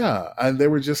 yeah, and they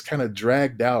were just kind of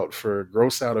dragged out for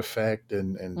gross out effect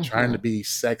and trying to Mhm. be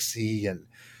sexy. And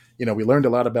we learned a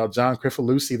lot about John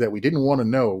Crifalusi that we didn't want to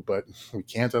know, but we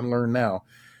can't unlearn now.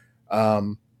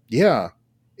 Yeah,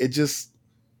 it just,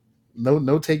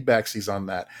 no take backsies on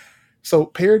that. So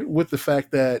paired with the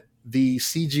fact that the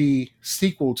CG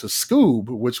sequel to Scoob,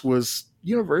 which was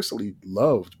universally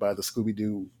loved by the Scooby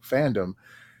Doo fandom,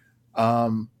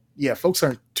 yeah, folks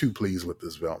aren't too pleased with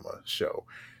this Velma show.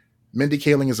 Mindy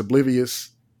Kaling is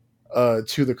oblivious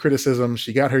to the criticism.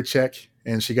 She got her check,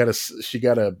 and she got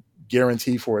a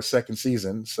guarantee for a second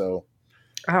season. So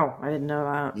Oh, I didn't know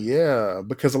that. yeah,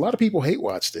 because a lot of people hate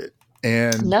watched it,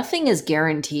 and Nothing is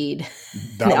guaranteed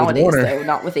not with nowadays, Warner, though.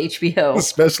 Not with HBO.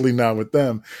 especially not with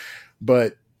them.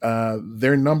 But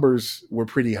their numbers were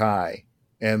pretty high,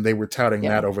 and they were touting Yeah.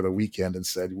 that over the weekend and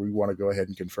said, we want to go ahead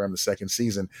and confirm the second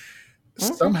season.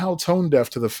 Okay. Somehow tone deaf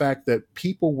to the fact that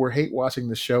people were hate watching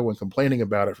the show and complaining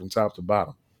about it from top to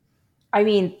bottom. I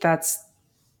mean, that's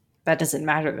That doesn't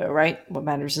matter though, right? What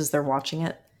matters is they're watching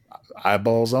it.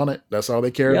 Eyeballs on it. That's all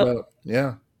they care Yep. about.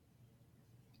 Yeah.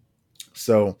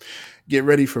 So get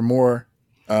ready for more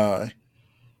uh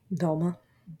Velma.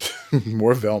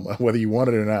 more Velma, whether you want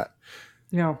it or not.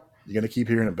 No. You're gonna keep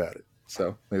hearing about it.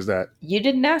 So there's that. You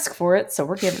didn't ask for it, so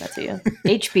we're giving it to you.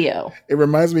 HBO. It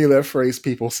reminds me of that phrase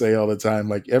people say all the time,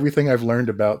 like everything I've learned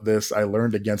about this, I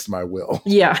learned against my will.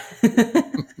 Yeah.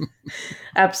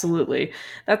 Absolutely.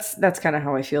 That's kind of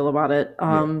how I feel about it.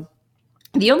 Yeah.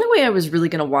 The only way I was really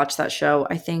going to watch that show,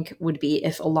 I think, would be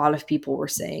if a lot of people were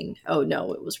saying, "Oh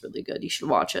no, it was really good. You should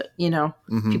watch it."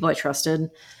 Hmm. People I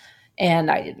trusted.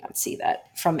 And I did not see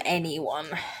that from anyone.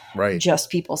 Right. Just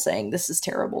people saying this is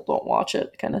terrible, don't watch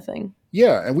it, kind of thing.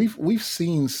 Yeah, and we've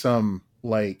seen some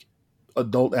like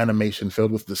adult animation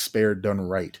filled with despair done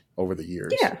right over the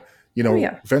years. Yeah. Oh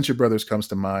yeah. Venture Brothers comes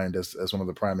to mind as one of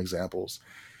the prime examples.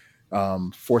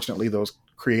 Fortunately, those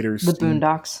creators, The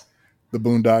Boondocks. the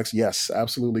Boondocks, yes,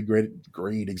 absolutely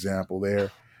great example there.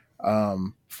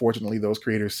 Fortunately, those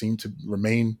creators seem to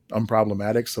remain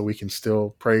unproblematic, so we can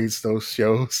still praise those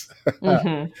shows.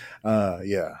 Mm-hmm.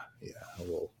 Yeah,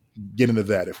 we'll get into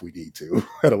that if we need to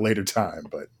at a later time.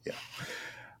 But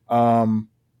yeah.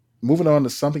 Moving on to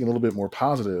something a little bit more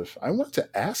positive, I want to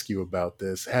ask you about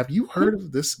this. Have you heard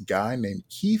of this guy named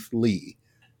Keith Lee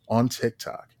on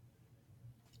TikTok?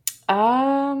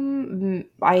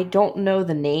 I don't know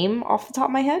the name off the top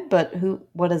of my head, but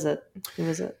what is it? Who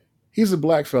is it? He's a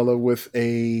black fellow with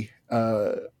he's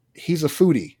a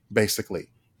foodie, basically.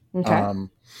 Okay. Um,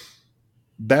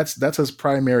 that's his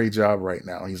primary job right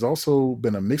now. He's also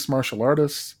been a mixed martial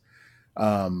artist.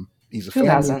 He's a Who family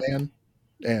hasn't? man,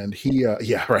 and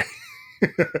yeah, right.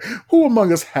 Who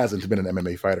among us hasn't been an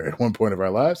MMA fighter at one point of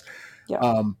our lives?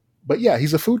 Yeah. But yeah,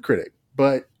 he's a food critic,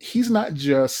 but he's not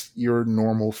just your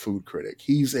normal food critic.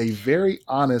 He's a very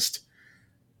honest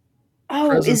Oh,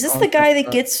 is presence this on the guy that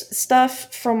TikTok. gets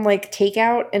stuff from like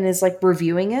takeout and is like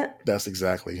reviewing it? That's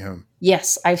exactly him.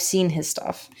 Yes, I've seen his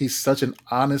stuff. He's such an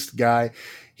honest guy.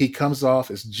 He comes off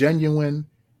as genuine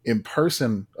in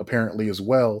person, apparently, as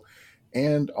well.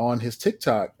 And on his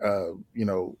TikTok, I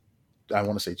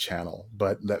want to say channel,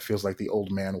 but that feels like the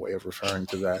old man way of referring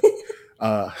to that.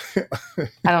 Uh,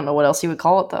 I don't know what else you would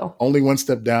call it though. only one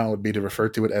step down would be to refer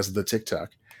to it as the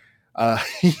TikTok. Uh,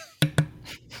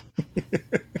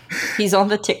 He's on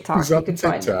the TikTok. he's You on the can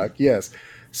find him. TikTok, yes.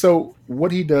 So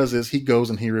what he does is he goes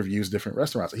and he reviews different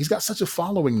restaurants. He's got such a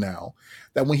following now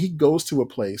that when he goes to a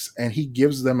place and he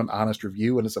gives them an honest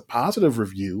review and it's a positive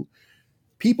review,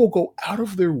 people go out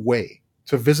of their way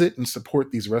to visit and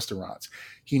support these restaurants.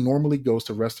 He normally goes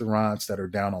to restaurants that are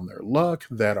down on their luck,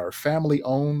 that are family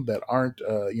owned, that aren't,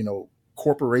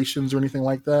 corporations or anything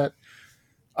like that.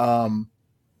 Um,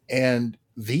 and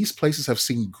these places have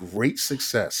seen great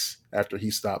success after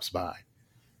he stops by.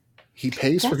 He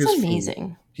pays for That's his food.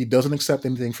 amazing. He doesn't accept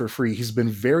anything for free. He's been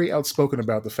very outspoken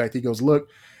about the fact he goes, look,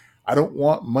 I don't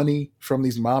want money from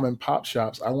these mom and pop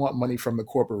shops. I want money from the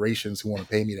corporations who want to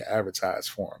pay me to advertise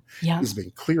for them. Yeah, He's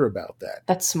been clear about that.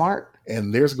 that's smart.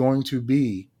 And there's going to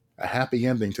be a happy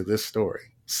ending to this story.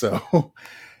 So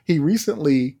he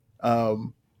recently,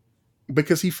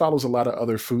 because he follows a lot of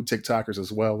other food TikTokers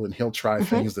as well, and he'll try Hmm.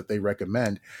 things that they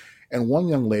recommend. And one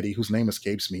young lady whose name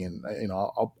escapes me, and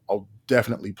I'll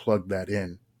definitely plug that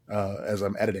in as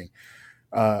I'm editing.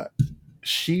 Uh,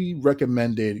 she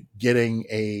recommended getting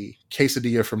a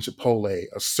quesadilla from Chipotle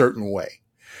a certain way,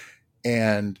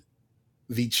 and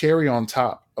the cherry on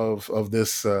top of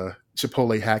this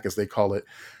Chipotle hack, as they call it,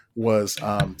 was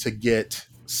to get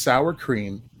sour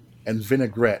cream and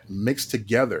vinaigrette mixed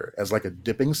together as like a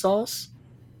dipping sauce,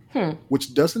 Hmm.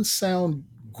 which doesn't sound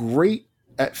great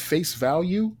at face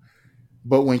value,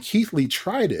 but when Keith Lee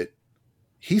tried it,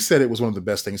 he said it was one of the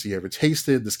best things he ever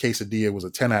tasted. This quesadilla was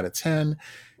a 10 out of 10.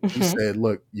 He Hmm. said,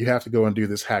 look, you have to go and do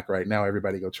this hack right now.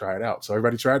 Everybody go try it out. So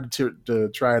everybody tried to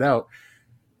try it out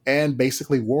and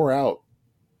basically wore out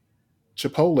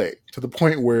Chipotle to the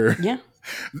point where Yeah.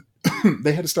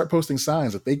 they had to start posting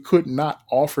signs that they could not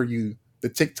offer you the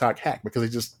TikTok hack because they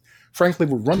just, frankly,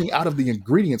 were running out of the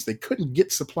ingredients. They couldn't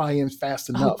get supply in fast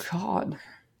Oh enough. God.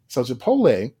 So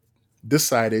Chipotle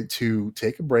decided to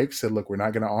take a break, said, look, we're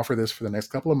not going to offer this for the next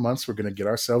couple of months. We're going to get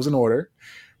ourselves in order.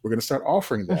 We're going to start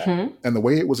offering that. Hmm. And the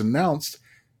way it was announced,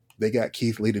 they got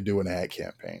Keith Lee to do an ad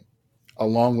campaign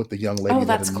along with the young lady Oh, that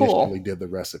that's initially cool. did the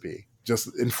recipe. Just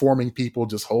informing people,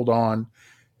 just hold on.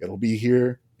 It'll be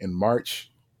here in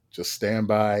March. Just stand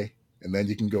by, and then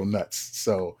you can go nuts.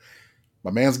 So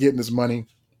my man's getting his money.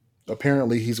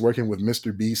 Apparently, he's working with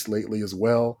Mr. Beast lately as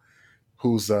well,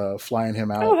 who's flying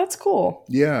him out. Oh, that's cool.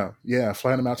 Yeah,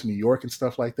 flying him out to New York and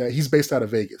stuff like that. He's based out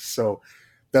of Vegas, so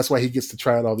That's why he gets to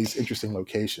try out all these interesting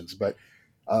locations. But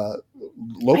uh, I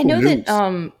local know that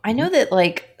news. I know that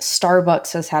like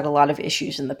Starbucks has had a lot of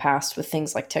issues in the past with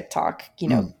things like TikTok,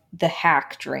 Mm, the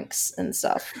hack drinks and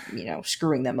stuff,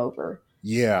 screwing them over.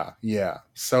 yeah, yeah.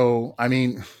 So, I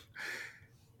mean,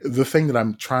 the thing that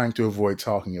I'm trying to avoid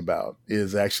talking about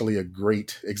is actually a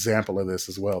great example of this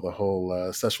as well. The whole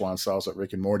Szechuan sauce at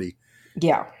Rick and Morty.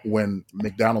 Yeah. When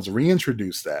McDonald's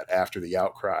reintroduced that after the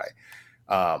outcry,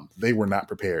 they were not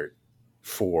prepared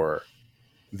for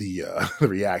the the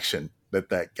reaction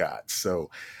that got. So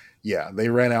yeah, they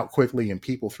ran out quickly and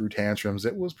people threw tantrums.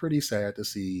 It was pretty sad to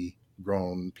see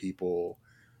grown people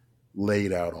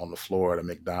laid out on the floor at a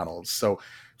McDonald's. So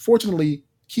fortunately,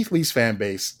 Keith Lee's fan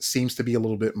base seems to be a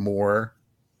little bit more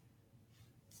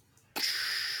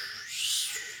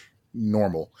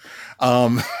normal.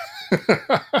 Um,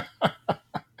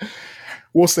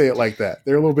 we'll say it like that.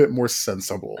 They're a little bit more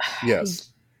sensible. Yes.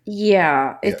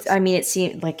 Yeah, Yes. I mean it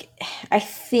seemed like I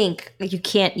think you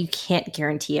can't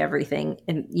guarantee everything,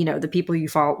 and the people you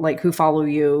follow, like who follow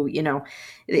you, Yeah.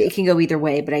 it can go either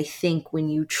way, but I think when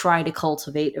you try to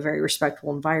cultivate a very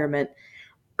respectful environment,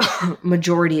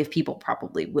 majority of people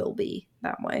probably will be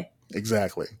that way.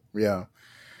 Exactly. Yeah.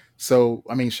 So,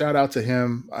 I mean, shout out to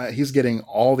him. He's getting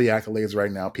all the accolades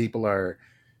right now. People are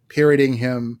parroting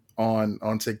him on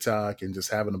TikTok and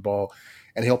just having a ball.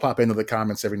 And he'll pop into the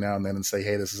comments every now and then and say,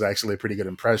 "Hey, this is actually a pretty good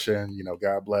impression.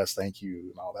 God bless, thank you,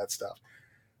 and all that stuff."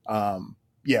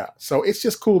 Yeah, so it's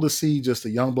just cool to see just a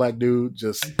young black dude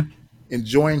just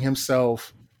enjoying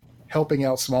himself, helping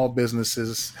out small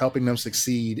businesses, helping them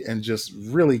succeed, and just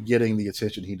really getting the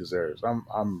attention he deserves.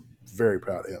 I'm very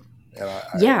proud of him, and I Yeah,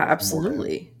 wish more for him.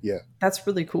 absolutely. Yeah, That's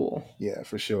really cool. yeah,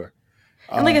 for sure.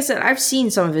 And like I Um, said, I've seen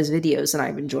some of his videos and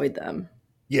I've enjoyed them.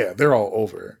 yeah, they're all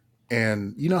over.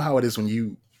 And you know how it is when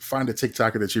you find a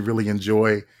TikToker that you really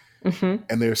enjoy Hmm.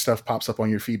 and their stuff pops up on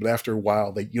your feed, but after a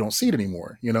while you don't see it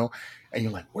anymore, and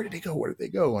you're like, where did they go? Where did they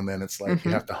go? And then it's like you Hmm.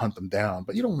 have to hunt them down,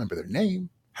 but you don't remember their name.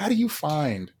 How do you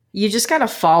find? You just gotta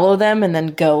follow them and then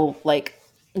go like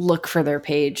look for their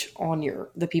page on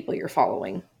the people you're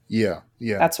following. Yeah,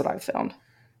 yeah. That's what I've found.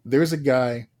 There's a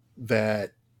guy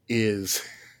that is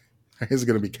is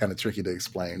going to be kind of tricky to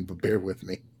explain, but bear with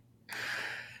me.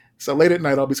 So late at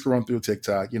night, I'll be scrolling through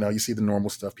TikTok. You see the normal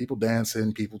stuff: people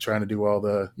dancing, people trying to do all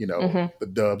Hmm. the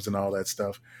dubs and all that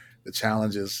stuff, the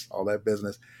challenges, all that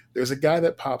business. There's a guy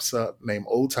that pops up named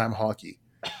Old Time Hockey,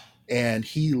 and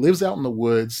he lives out in the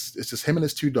woods. It's just him and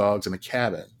his two dogs in a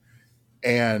cabin,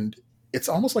 and it's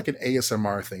almost like an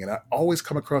ASMR thing. And I always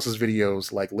come across his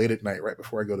videos like late at night, right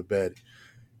before I go to bed,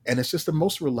 and it's just the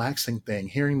most relaxing thing.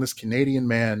 Hearing this Canadian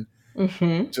man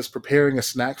Hmm. just preparing a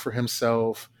snack for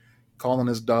himself, calling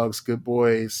his dogs good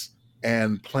boys,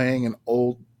 and playing an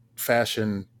old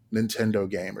fashioned Nintendo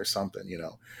game or something.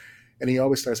 And he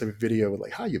always starts every video with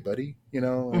like, "Hi, you buddy," and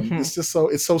Hmm. it's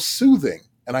so soothing,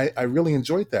 and I really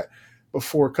enjoyed that. But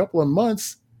for a couple of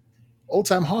months, Old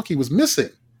Time Hockey was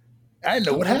missing. I didn't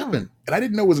know Oh what wow. happened, and I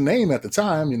didn't know his name at the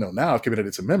time. Now I've committed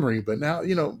it to memory, but now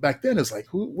back then it's like,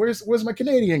 where's my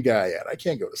Canadian guy at? I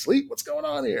can't go to sleep. What's going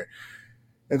on here?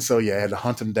 And so yeah, I had to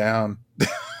hunt him down.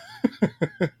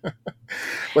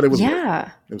 But it was worth it.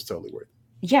 Yeah. It was totally worth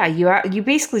Yeah, you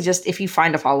basically just, if you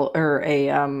find a follow or a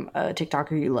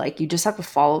TikToker you like, you just have to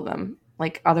follow them.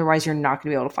 Like otherwise you're not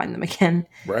going to be able to find them again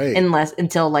it. Right.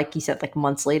 until like you said, like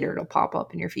months later it'll pop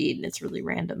up in your feed and it's really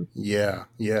random. Yeah.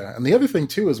 Yeah. And the other thing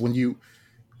too is when you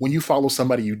follow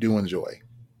somebody you do enjoy,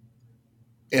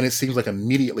 and it seems like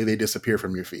immediately they disappear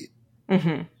from your feed.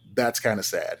 Hmm. That's kind of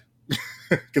sad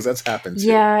because that's happened too.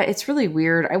 Yeah, it's really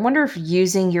weird. I wonder if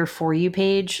using your For You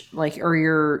page, like,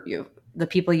 or the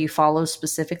people you follow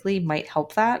specifically might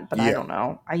help that, but I Yeah. don't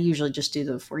know. I usually just do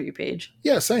the For You page.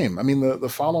 Yeah. Same. I mean, the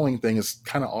following thing is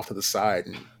kind of off to the side,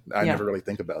 and I Yeah. never really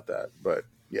think about that. But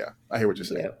yeah, I hear what you're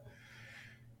saying.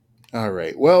 Yeah. All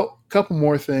right. Well, a couple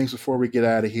more things before we get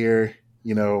out of here.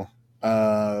 You know,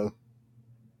 uh,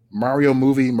 Mario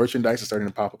movie merchandise is starting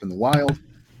to pop up in the wild.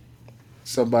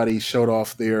 Somebody showed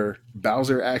off their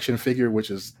Bowser action figure,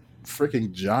 which is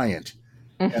freaking giant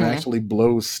and Hmm. actually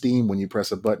blows steam when you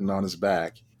press a button on his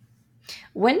back.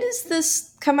 When does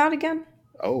this come out again?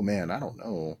 Oh man, I don't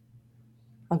know.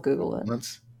 I'll Google it.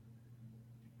 Months.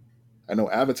 I know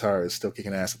Avatar is still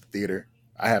kicking ass at the theater.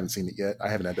 I haven't seen it yet. I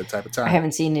haven't had that type of I time.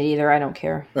 haven't seen it either. I don't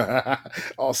care.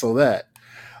 Also that.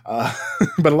 Uh,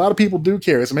 but a lot of people do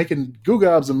care. It's making Goo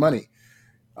Gobs some money.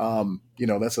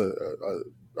 That's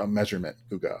a measurement,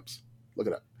 Goo Gobs. Look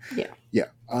it up. Yeah.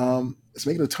 Yeah. It's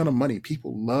making a ton of money.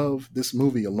 People love this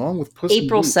movie along with Puss in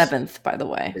April Boots. 7th, by the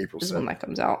way, April is when 7th. that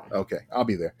comes out. Okay, I'll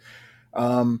be there.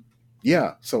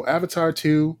 Yeah, so Avatar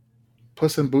 2,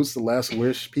 Puss in Boots: The Last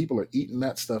Wish, people are eating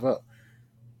that stuff up.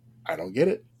 I don't get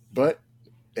it, but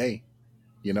hey,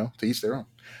 to each their own.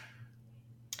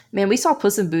 Man, we saw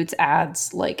Puss in Boots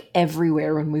ads like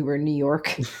everywhere when we were in New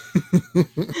York.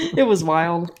 It was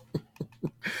wild.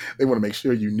 They want to make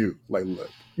sure you knew. Like,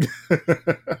 look,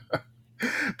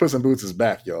 Puss in Boots is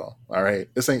back, y'all. All right,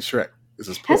 this ain't Shrek. This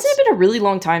is Puss. Hasn't it been a really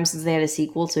long time since they had a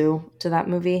sequel to that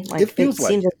movie? Like, it feels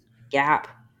seems like a gap.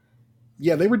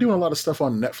 Yeah, they were doing a lot of stuff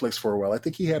on Netflix for a while. I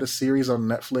think he had a series on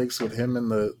Netflix with him and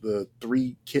the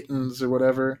three kittens or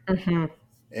whatever,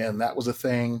 and that was a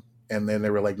thing. And then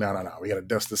they were like, no, we got to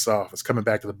dust this off. It's coming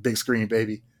back to the big screen,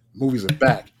 baby. Movies are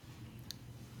back.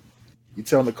 You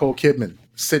tell Nicole Kidman,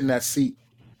 sit in that seat.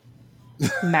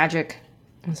 Magic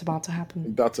is about to happen.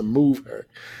 About to move her.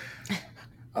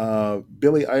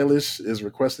 Billie Eilish is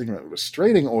requesting a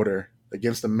restraining order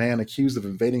against a man accused of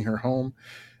invading her home.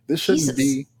 This shouldn't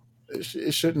be.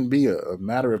 It shouldn't be a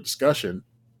matter of discussion.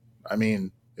 I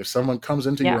mean, if someone comes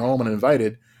into your home and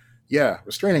invited,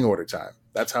 restraining order time.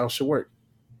 That's how it should work.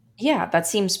 Yeah, that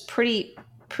seems pretty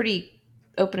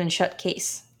open and shut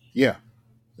case. Yeah,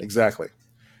 exactly.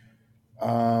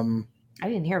 I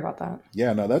didn't hear about that.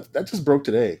 Yeah, no, that just broke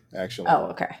today, actually. Oh,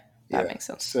 okay. That makes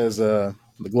sense. It says the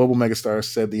global megastar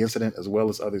said the incident, as well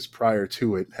as others prior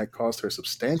to it, had caused her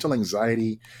substantial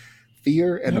anxiety,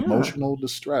 fear, and emotional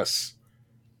distress.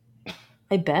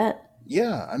 I bet.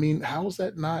 Yeah, I mean, how is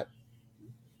that not?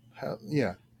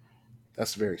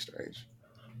 That's very strange.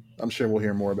 I'm sure we'll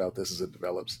hear more about this as it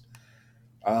develops.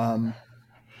 There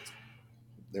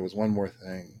was one more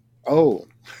thing. Oh,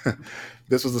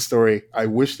 this was the story. I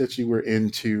wish that you were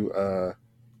into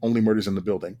Only Murders in the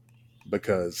Building,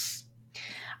 because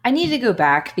I need to go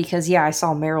back because I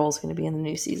saw Meryl's going to be in the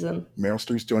new season. Meryl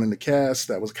Streep's joining the cast.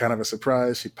 That was kind of a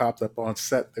surprise. She popped up on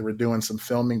set. They were doing some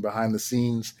filming behind the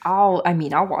scenes. I'll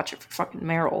watch it for fucking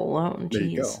Meryl alone. Jeez. There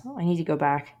you go. I need to go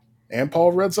back. And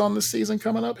Paul Rudd's on this season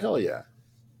coming up. Hell yeah.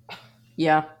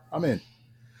 Yeah. I'm in.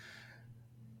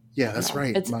 Yeah, that's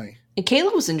right. And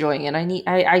Caleb was enjoying it. We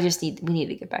need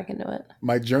to get back into it.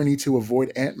 My journey to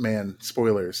avoid Ant-Man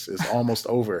spoilers is almost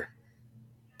over.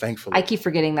 Thankfully. I keep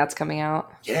forgetting that's coming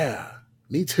out. Yeah,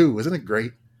 me too. Isn't it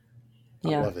great? I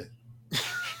love it.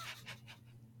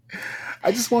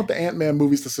 I just want the Ant-Man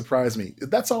movies to surprise me.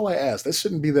 That's all I ask. That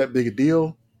shouldn't be that big a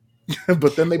deal.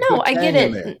 But then they put Kang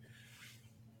in there.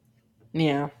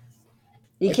 Yeah.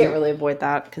 You can't really avoid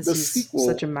that because he's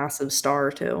such a massive star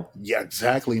too. Yeah,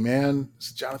 exactly, man.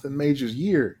 It's Jonathan Majors'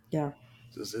 year. Yeah.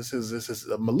 This is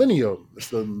a millennium. It's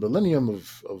the millennium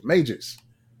of Majors.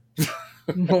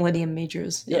 Millennium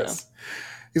Majors. Yes.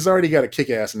 He's already got a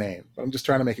kick-ass name, but I'm just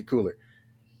trying to make it cooler.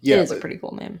 Yeah, it is a pretty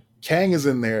cool name. Kang is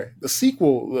in there. The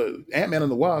sequel, Ant-Man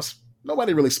and the Wasp,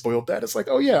 nobody really spoiled that. It's like,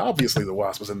 oh yeah, obviously the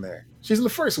Wasp was in there. She's in the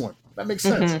first one. That makes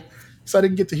sense. Mm-hmm. So I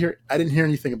didn't hear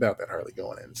anything about that Harley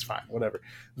going in. It's fine, whatever.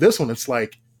 This one, it's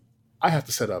like, I have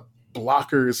to set up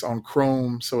blockers on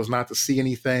Chrome so as not to see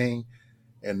anything.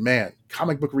 And man,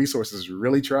 Comic Book Resources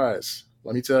really tries.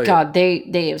 Let me tell you. God,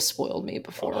 they have spoiled me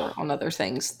before on other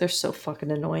things. They're so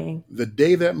fucking annoying. The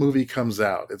day that movie comes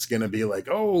out, it's going to be like,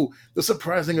 oh, the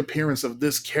surprising appearance of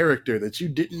this character that you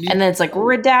didn't need. And then it's like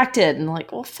redacted and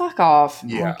like, well, fuck off.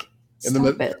 Yeah. Like, and then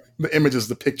the image is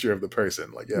the picture of the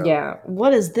person. Like, yeah.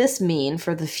 What does this mean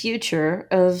for the future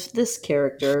of this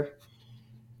character?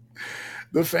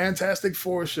 The Fantastic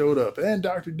Four showed up, and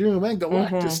Doctor Doom, and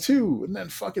Galactus too, and then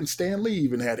fucking Stan Lee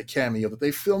even had a cameo that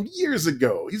they filmed years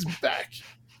ago. He's back.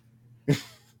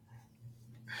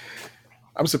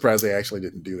 I'm surprised they actually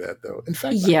didn't do that, though. In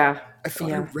fact, I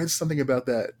thought I read something about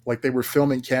that. Like, they were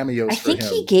filming cameos for him. I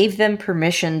think he gave them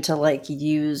permission to, like,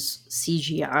 use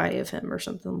CGI of him or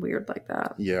something weird like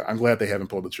that. Yeah, I'm glad they haven't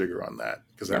pulled the trigger on that.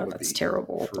 Because that's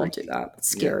terrible. Freaky. Don't do that. That's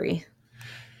scary.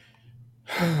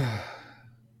 Yeah.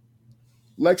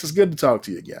 Lex, it's good to talk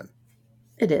to you again.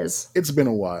 It is. It's been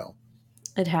a while.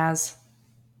 It has.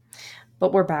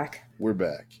 But we're back. We're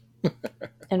back.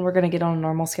 And we're going to get on a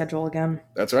normal schedule again.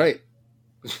 That's right.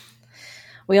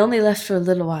 We only left for a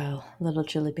little while, little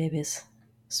chili babies.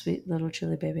 Sweet little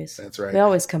chili babies. That's right. We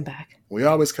always come back.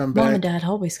 Mom and Dad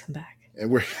always come back.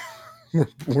 And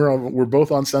we're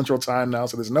both on Central Time now,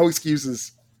 so there's no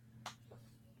excuses.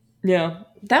 Yeah.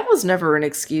 That was never an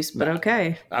excuse, but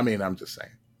okay. I mean, I'm just saying.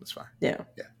 It's fine. Yeah.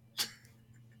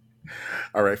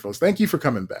 All right, folks. Thank you for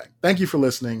coming back. Thank you for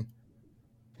listening.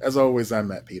 As always, I'm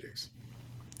Matt Peters.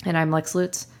 And I'm Lex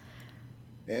Lutz.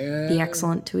 And be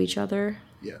excellent to each other.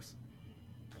 Yes.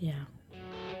 Yeah.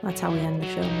 That's how we end the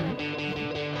show, Matt.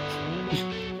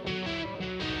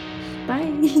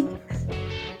 Bye.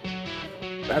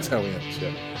 That's how we end the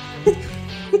show.